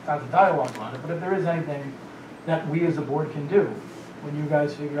have a dialogue about it, but if there is anything that we as a board can do when you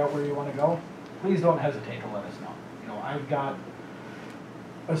guys figure out where you want to go, please don't hesitate to let us know. You know, I've got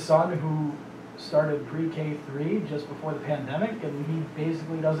a son who started pre-K3 just before the pandemic, and he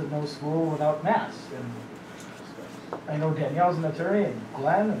basically doesn't know school without masks. And I know Danielle's an attorney, and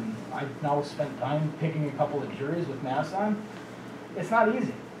Glenn, and I've now spent time picking a couple of juries with masks on. It's not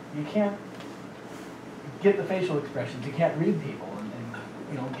easy. You can't get the facial expressions. You can't read people. And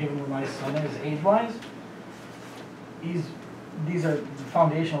you know, given where my son is age-wise, these are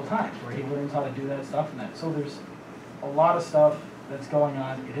foundational times where he learns how to do that stuff and that. So there's a lot of stuff that's going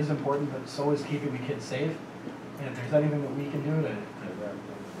on. It is important, but so is keeping the kids safe. And if there's anything that we can do to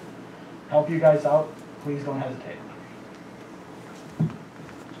help you guys out, please don't hesitate.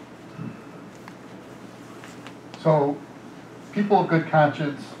 So, people of good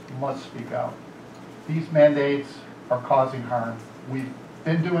conscience must speak out. These mandates are causing harm. We've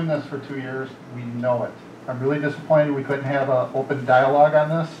been doing this for 2 years. We know it. I'm really disappointed we couldn't have an open dialogue on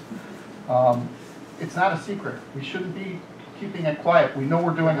this. It's not a secret. We shouldn't be keeping it quiet. We know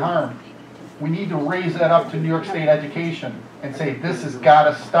we're doing harm. We need to raise that up to New York State education and say, this has got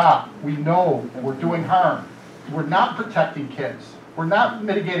to stop. We know we're doing harm. We're not protecting kids. We're not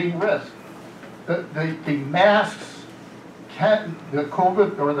mitigating risk. The masks, the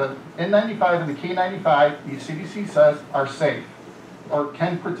COVID or the N95 and the K95, the CDC says are safe or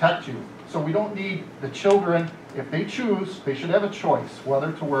can protect you. So we don't need the children, if they choose, they should have a choice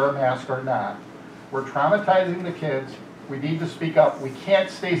whether to wear a mask or not. We're traumatizing the kids. We need to speak up. We can't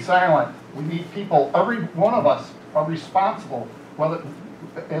stay silent. We need people, every one of us are responsible, whether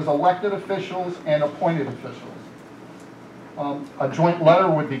as elected officials and appointed officials. A joint letter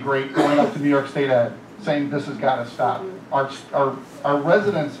would be great going up to New York State Ed, saying this has got to stop. Our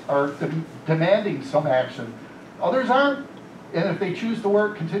residents are demanding some action. Others aren't, and if they choose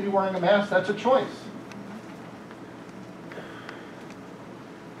to continue wearing a mask, that's a choice.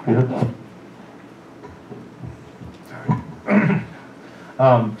 Peter?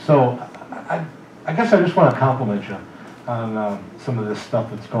 So I guess I just want to compliment you on some of this stuff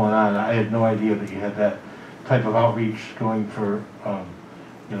that's going on. I had no idea that you had that type of outreach going for,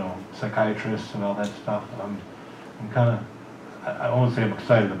 you know, psychiatrists and all that stuff. I'm kind of, I won't say I'm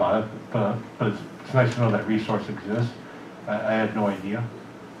excited about it, but it's nice to know that resource exists. I had no idea.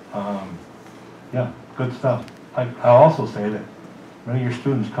 Yeah, good stuff. I'll also say that many of your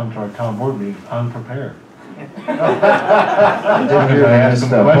students come to our town board meetings unprepared. I ask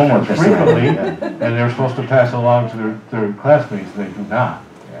them questions frequently, and they're supposed to pass it along to their classmates, and they do not.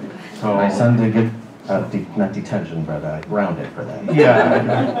 So My son did get, not detention, but grounded for that.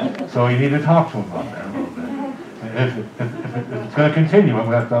 Yeah, so you need to talk to him about that a little bit. If it's going to continue, I'm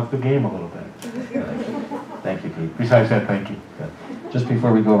going to have to up the game a little bit. Thank you, Pete. Besides that, thank you. Good. Just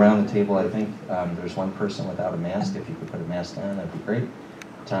before we go around the table, I think there's one person without a mask. If you could put a mask on, that'd be great.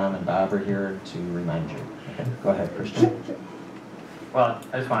 Tom and Bob are here to remind you. Okay, go ahead, Christian. Well,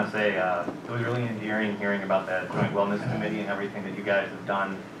 I just want to say it was really endearing hearing about that Joint Wellness Committee and everything that you guys have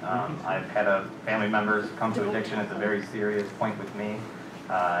done. I've had family members come to addiction. It's a very serious point with me.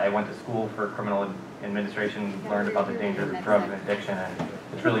 I went to school for criminal administration, learned about the dangers of drugs and addiction, and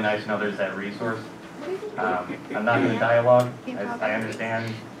it's really nice to know there's that resource. I'm not going to dialogue. I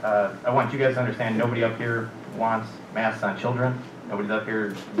understand. I want you guys to understand nobody up here wants masks on children. Nobody's up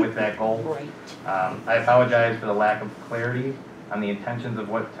here with that goal. I apologize for the lack of clarity on the intentions of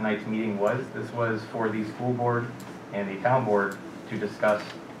what tonight's meeting was. This was for the school board and the town board to discuss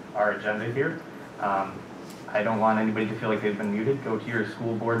our agenda here. I don't want anybody to feel like they've been muted. Go to your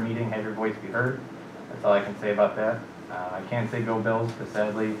school board meeting, have your voice be heard. That's all I can say about that. I can't say go Bills, because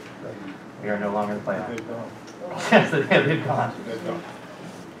sadly, we are no longer in the playoff. Yes, they've gone.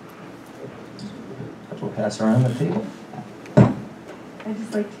 We'll pass around the table. I'd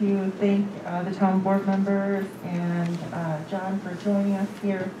just like to thank the town board members and John for joining us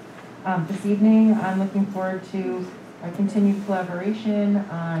here this evening. I'm looking forward to a continued collaboration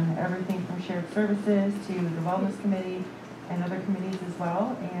on everything from shared services to the wellness committee and other committees as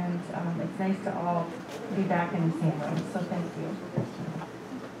well. And it's nice to all be back in the same room. So thank you.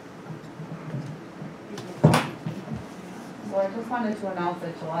 So I just wanted to announce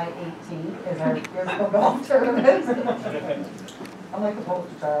that July 18th is our musical golf tournament. I'm like a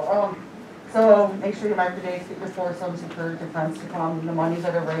poster child. So make sure you mark the dates, get your foursomes, encourage your friends to come. The monies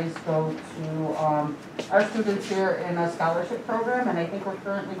that are raised go to our students here in a scholarship program, and I think we're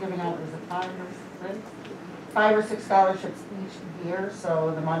currently giving out, is it 5 or 6 scholarships each year,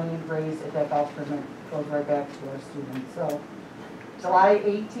 so the money raised at that golf tournament goes right back to our students. So July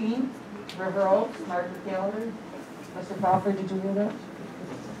 18th, River Oaks, mark your calendar. Mr. Crawford, did you hear that?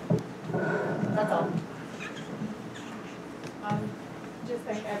 That's all. Just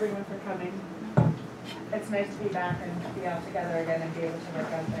thank everyone for coming. It's nice to be back and be out together again and be able to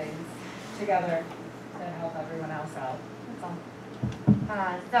work on things together to help everyone else out. That's all.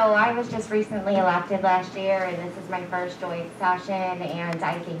 So I was just recently elected last year, and this is my first joint session, and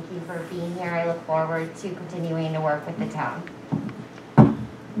I thank you for being here. I look forward to continuing to work with the town.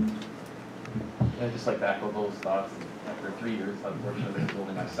 I'd just like to echo those thoughts. After 3 years, unfortunately, this is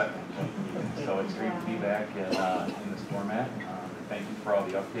only my second joint meeting, so it's great to be back in this format. Thank you for all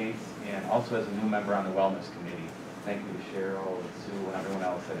the updates, and also as a new member on the Wellness Committee, thank you to Cheryl and Sue and everyone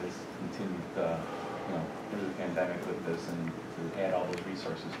else that has continued, through the pandemic with this and to add all those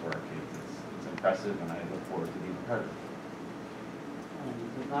resources for our kids. It's impressive, and I look forward to being part of it.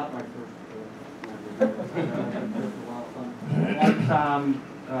 This is not my first it's a lot of fun. Like Tom,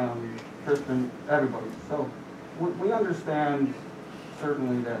 Kristen, everybody. So we understand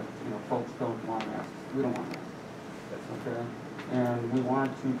certainly that, folks don't want masks. We don't want masks, okay? And we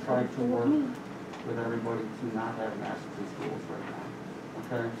want to try to work with everybody to not have masks in schools right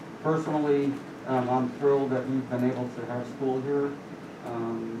now, okay? Personally, I'm thrilled that we've been able to have school here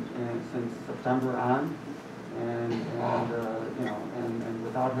and since September on, and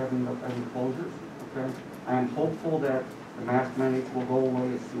without having any closures, okay? I am hopeful that the mask mandates will go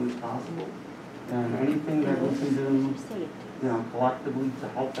away as soon as possible, and anything that we can do, collectively to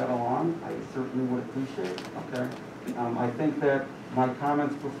help that along, I certainly would appreciate, okay? I think that my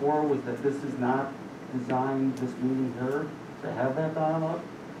comments before was that this is not designed, this meeting here, to have that dialogue.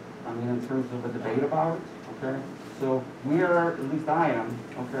 I mean, in terms of a debate about it, okay? So we are, at least I am,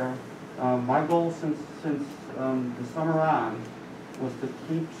 okay? My goal since the summer on was to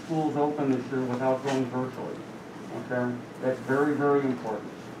keep schools open this year without going virtually, okay? That's very, very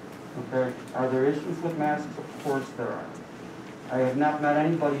important, okay? Are there issues with masks? Of course there are. I have not met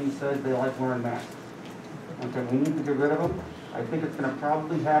anybody who says they like wearing masks. Okay, we need to get rid of them. I think it's going to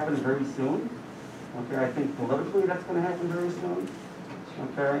probably happen very soon. Okay, I think politically that's going to happen very soon.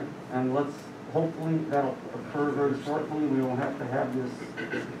 Okay, and let's hopefully that'll occur very shortly. We won't have to have this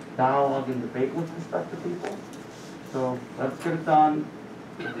dialogue and debate with respect to people. So let's get it done.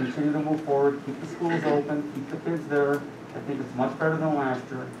 We'll continue to move forward. Keep the schools open. Keep the kids there. I think it's much better than last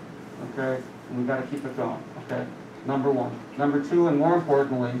year. Okay, and we got to keep it going. Okay. Number one. Number two, and more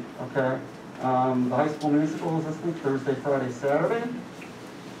importantly, okay, the high school musical is this week, Thursday, Friday, Saturday.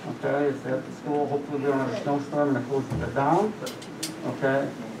 Okay, it's at the school. Hopefully we don't have a snowstorm and it closes it down. Okay,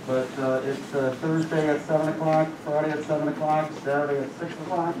 but it's Thursday at 7 o'clock, Friday at 7 o'clock, Saturday at 6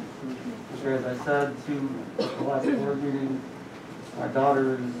 o'clock. Okay, as I said to the last board meeting, my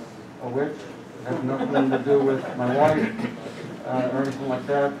daughter is a witch. It has nothing to do with my wife or anything like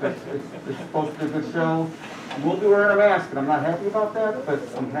that, but it's supposed to be a good show. We'll do her in a mask, and I'm not happy about that, but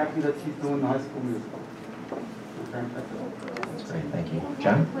I'm happy that she's doing the high school musical. Okay, that's it. That's great, thank you.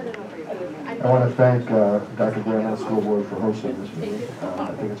 John? I want to thank Dr. Graham and the school board for hosting this meeting.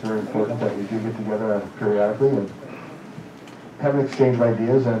 I think it's very important that we do get together periodically and have an exchange of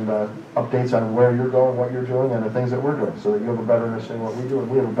ideas and updates on where you're going, what you're doing, and the things that we're doing, so that you have a better understanding of what we do,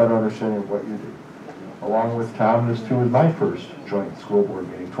 and we have a better understanding of what you do. Along with Tom, this too is my first joint school board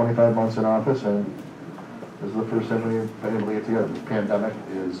meeting, 25 months in office, and this is the first time we've been able to get together. This pandemic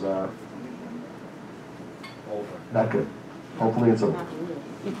is not good. Hopefully it's over.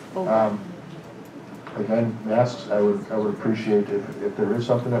 Again, masks, I would appreciate if there is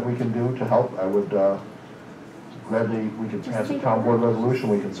something that we can do to help. I would gladly, we can pass a town board resolution,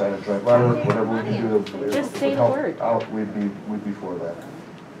 we can sign a joint letter, whatever we can do Just to say the help word. out, we'd be for that.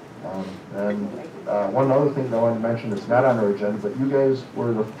 One other thing that I wanted to mention that's not on our agenda, but you guys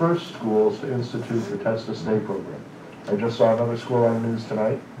were the first schools to institute the Test to Stay program. I just saw another school on the news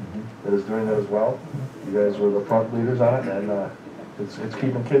tonight that is doing that as well. You guys were the front leaders on it, and it's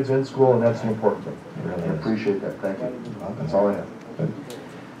keeping kids in school, and that's the important thing. I appreciate that. Thank you. That's all I have. Good.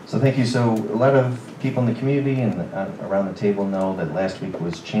 So thank you. So a lot of people in the community and around the table know that last week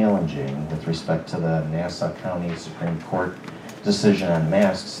was challenging with respect to the Nassau County Supreme Court decision on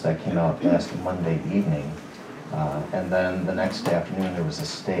masks that came out last Monday evening. And then the next afternoon there was a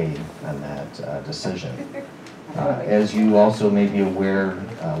stay on that decision. As you also may be aware,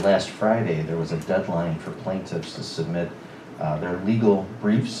 last Friday there was a deadline for plaintiffs to submit their legal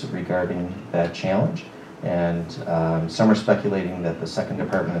briefs regarding that challenge. And some are speculating that the Second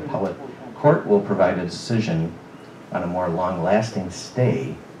Department Appellate Court will provide a decision on a more long-lasting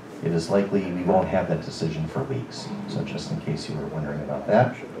stay. It is likely we won't have that decision for weeks. So just in case you were wondering about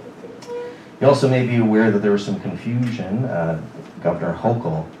that. You also may be aware that there was some confusion. Governor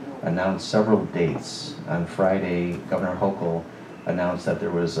Hochul announced several dates. On Friday, Governor Hochul announced that there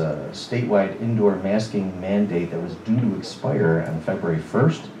was a statewide indoor masking mandate that was due to expire on February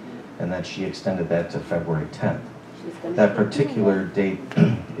 1st, and that she extended that to February 10th. That particular date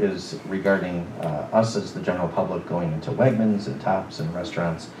is regarding us as the general public going into Wegmans and Tops and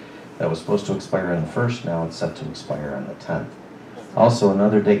restaurants. That was supposed to expire on the 1st, now it's set to expire on the 10th. Also,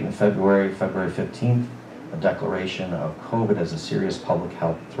 another date in February, February 15th, a declaration of COVID as a serious public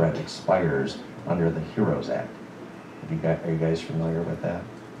health threat expires under the HEROES Act. Are you guys familiar with that?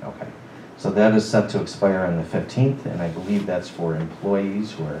 Okay. So that is set to expire on the 15th, and I believe that's for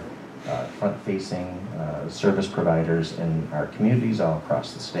employees who are front-facing service providers in our communities all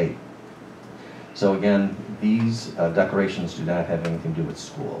across the state. So again, these declarations do not have anything to do with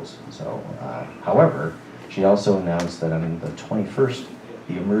schools. So, however, she also announced that on the 21st,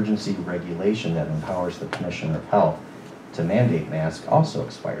 the emergency regulation that empowers the Commissioner of Health to mandate masks also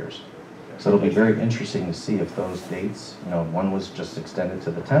expires. So it'll be very interesting to see if those dates, you know, one was just extended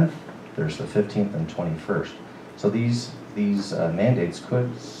to the 10th, there's the 15th and 21st. So these mandates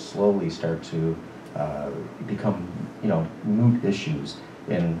could slowly start to become, you know, moot issues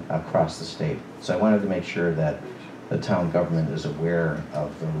across the state. So I wanted to make sure that the town government is aware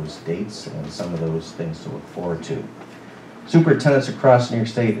of those dates and some of those things to look forward to. Superintendents across New York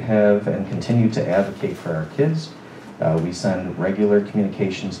State have and continue to advocate for our kids. We send regular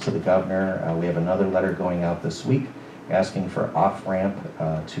communications to the governor. We have another letter going out this week asking for off-ramp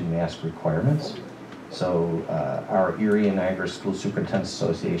to mask requirements. So our Erie and Niagara School Superintendents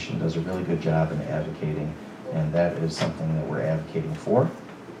Association does a really good job in advocating, and that is something that we're advocating for.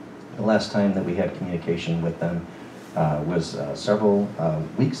 The last time that we had communication with them was several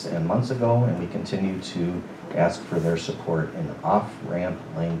weeks and months ago, and we continue to ask for their support in off-ramp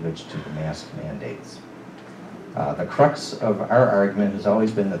language to the mask mandates. The crux of our argument has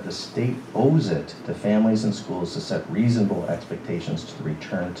always been that the state owes it to families and schools to set reasonable expectations to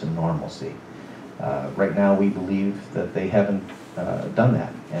return to normalcy. Right now, we believe that they haven't done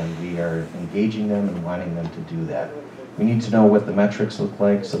that, and we are engaging them and wanting them to do that. We need to know what the metrics look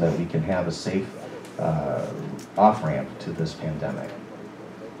like so that we can have a safe off-ramp to this pandemic.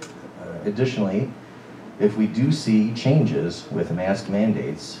 Additionally, if we do see changes with mask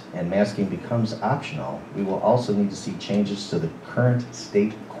mandates and masking becomes optional, we will also need to see changes to the current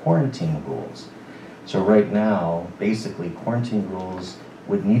state quarantine rules. So right now, basically, quarantine rules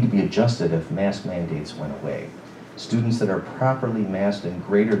would need to be adjusted if mask mandates went away. Students that are properly masked and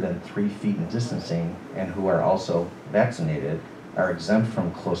greater than 3 feet in distancing and who are also vaccinated are exempt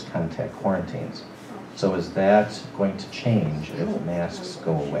from close contact quarantines. So is that going to change if masks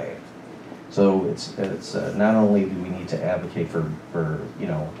go away? So it's not only do we need to advocate for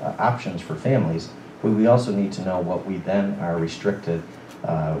options for families, but we also need to know what we then are restricted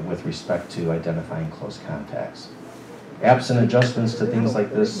with respect to identifying close contacts. Absent adjustments to things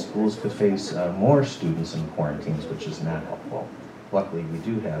like this, schools could face more students in quarantines, which is not helpful. Luckily, we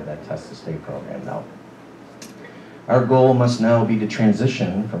do have that Test to Stay program now. Our goal must now be to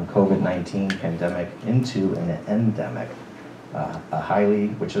transition from COVID-19 pandemic into an endemic,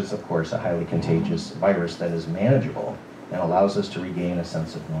 which is of course a highly contagious virus that is manageable and allows us to regain a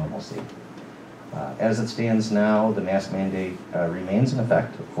sense of normalcy. As it stands now, the mask mandate remains in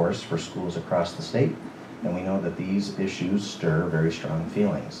effect, of course, for schools across the state, and we know that these issues stir very strong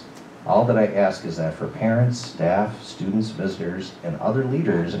feelings. All that I ask is that for parents, staff, students, visitors, and other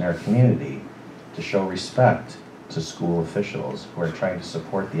leaders in our community to show respect to school officials who are trying to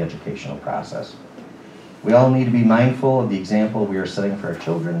support the educational process. We all need to be mindful of the example we are setting for our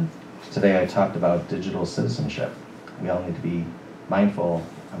children. Today I talked about digital citizenship. We all need to be mindful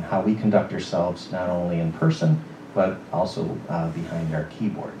on how we conduct ourselves, not only in person, but also behind our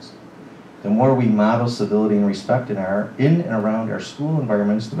keyboards. The more we model civility and respect in and around our school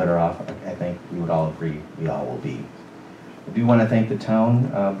environments, the better off I think we would all agree we all will be. I do want to thank the town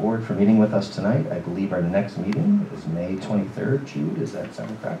board for meeting with us tonight. I believe our next meeting is May 23rd. Jude, does that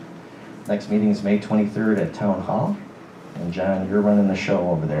sound correct? Next meeting is May 23rd at Town Hall. And John, you're running the show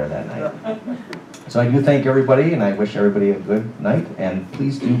over there that night. So I do thank everybody, and I wish everybody a good night. And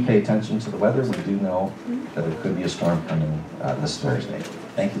please do pay attention to the weather. We do know that there could be a storm coming this Thursday.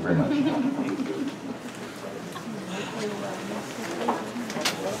 Thank you very much.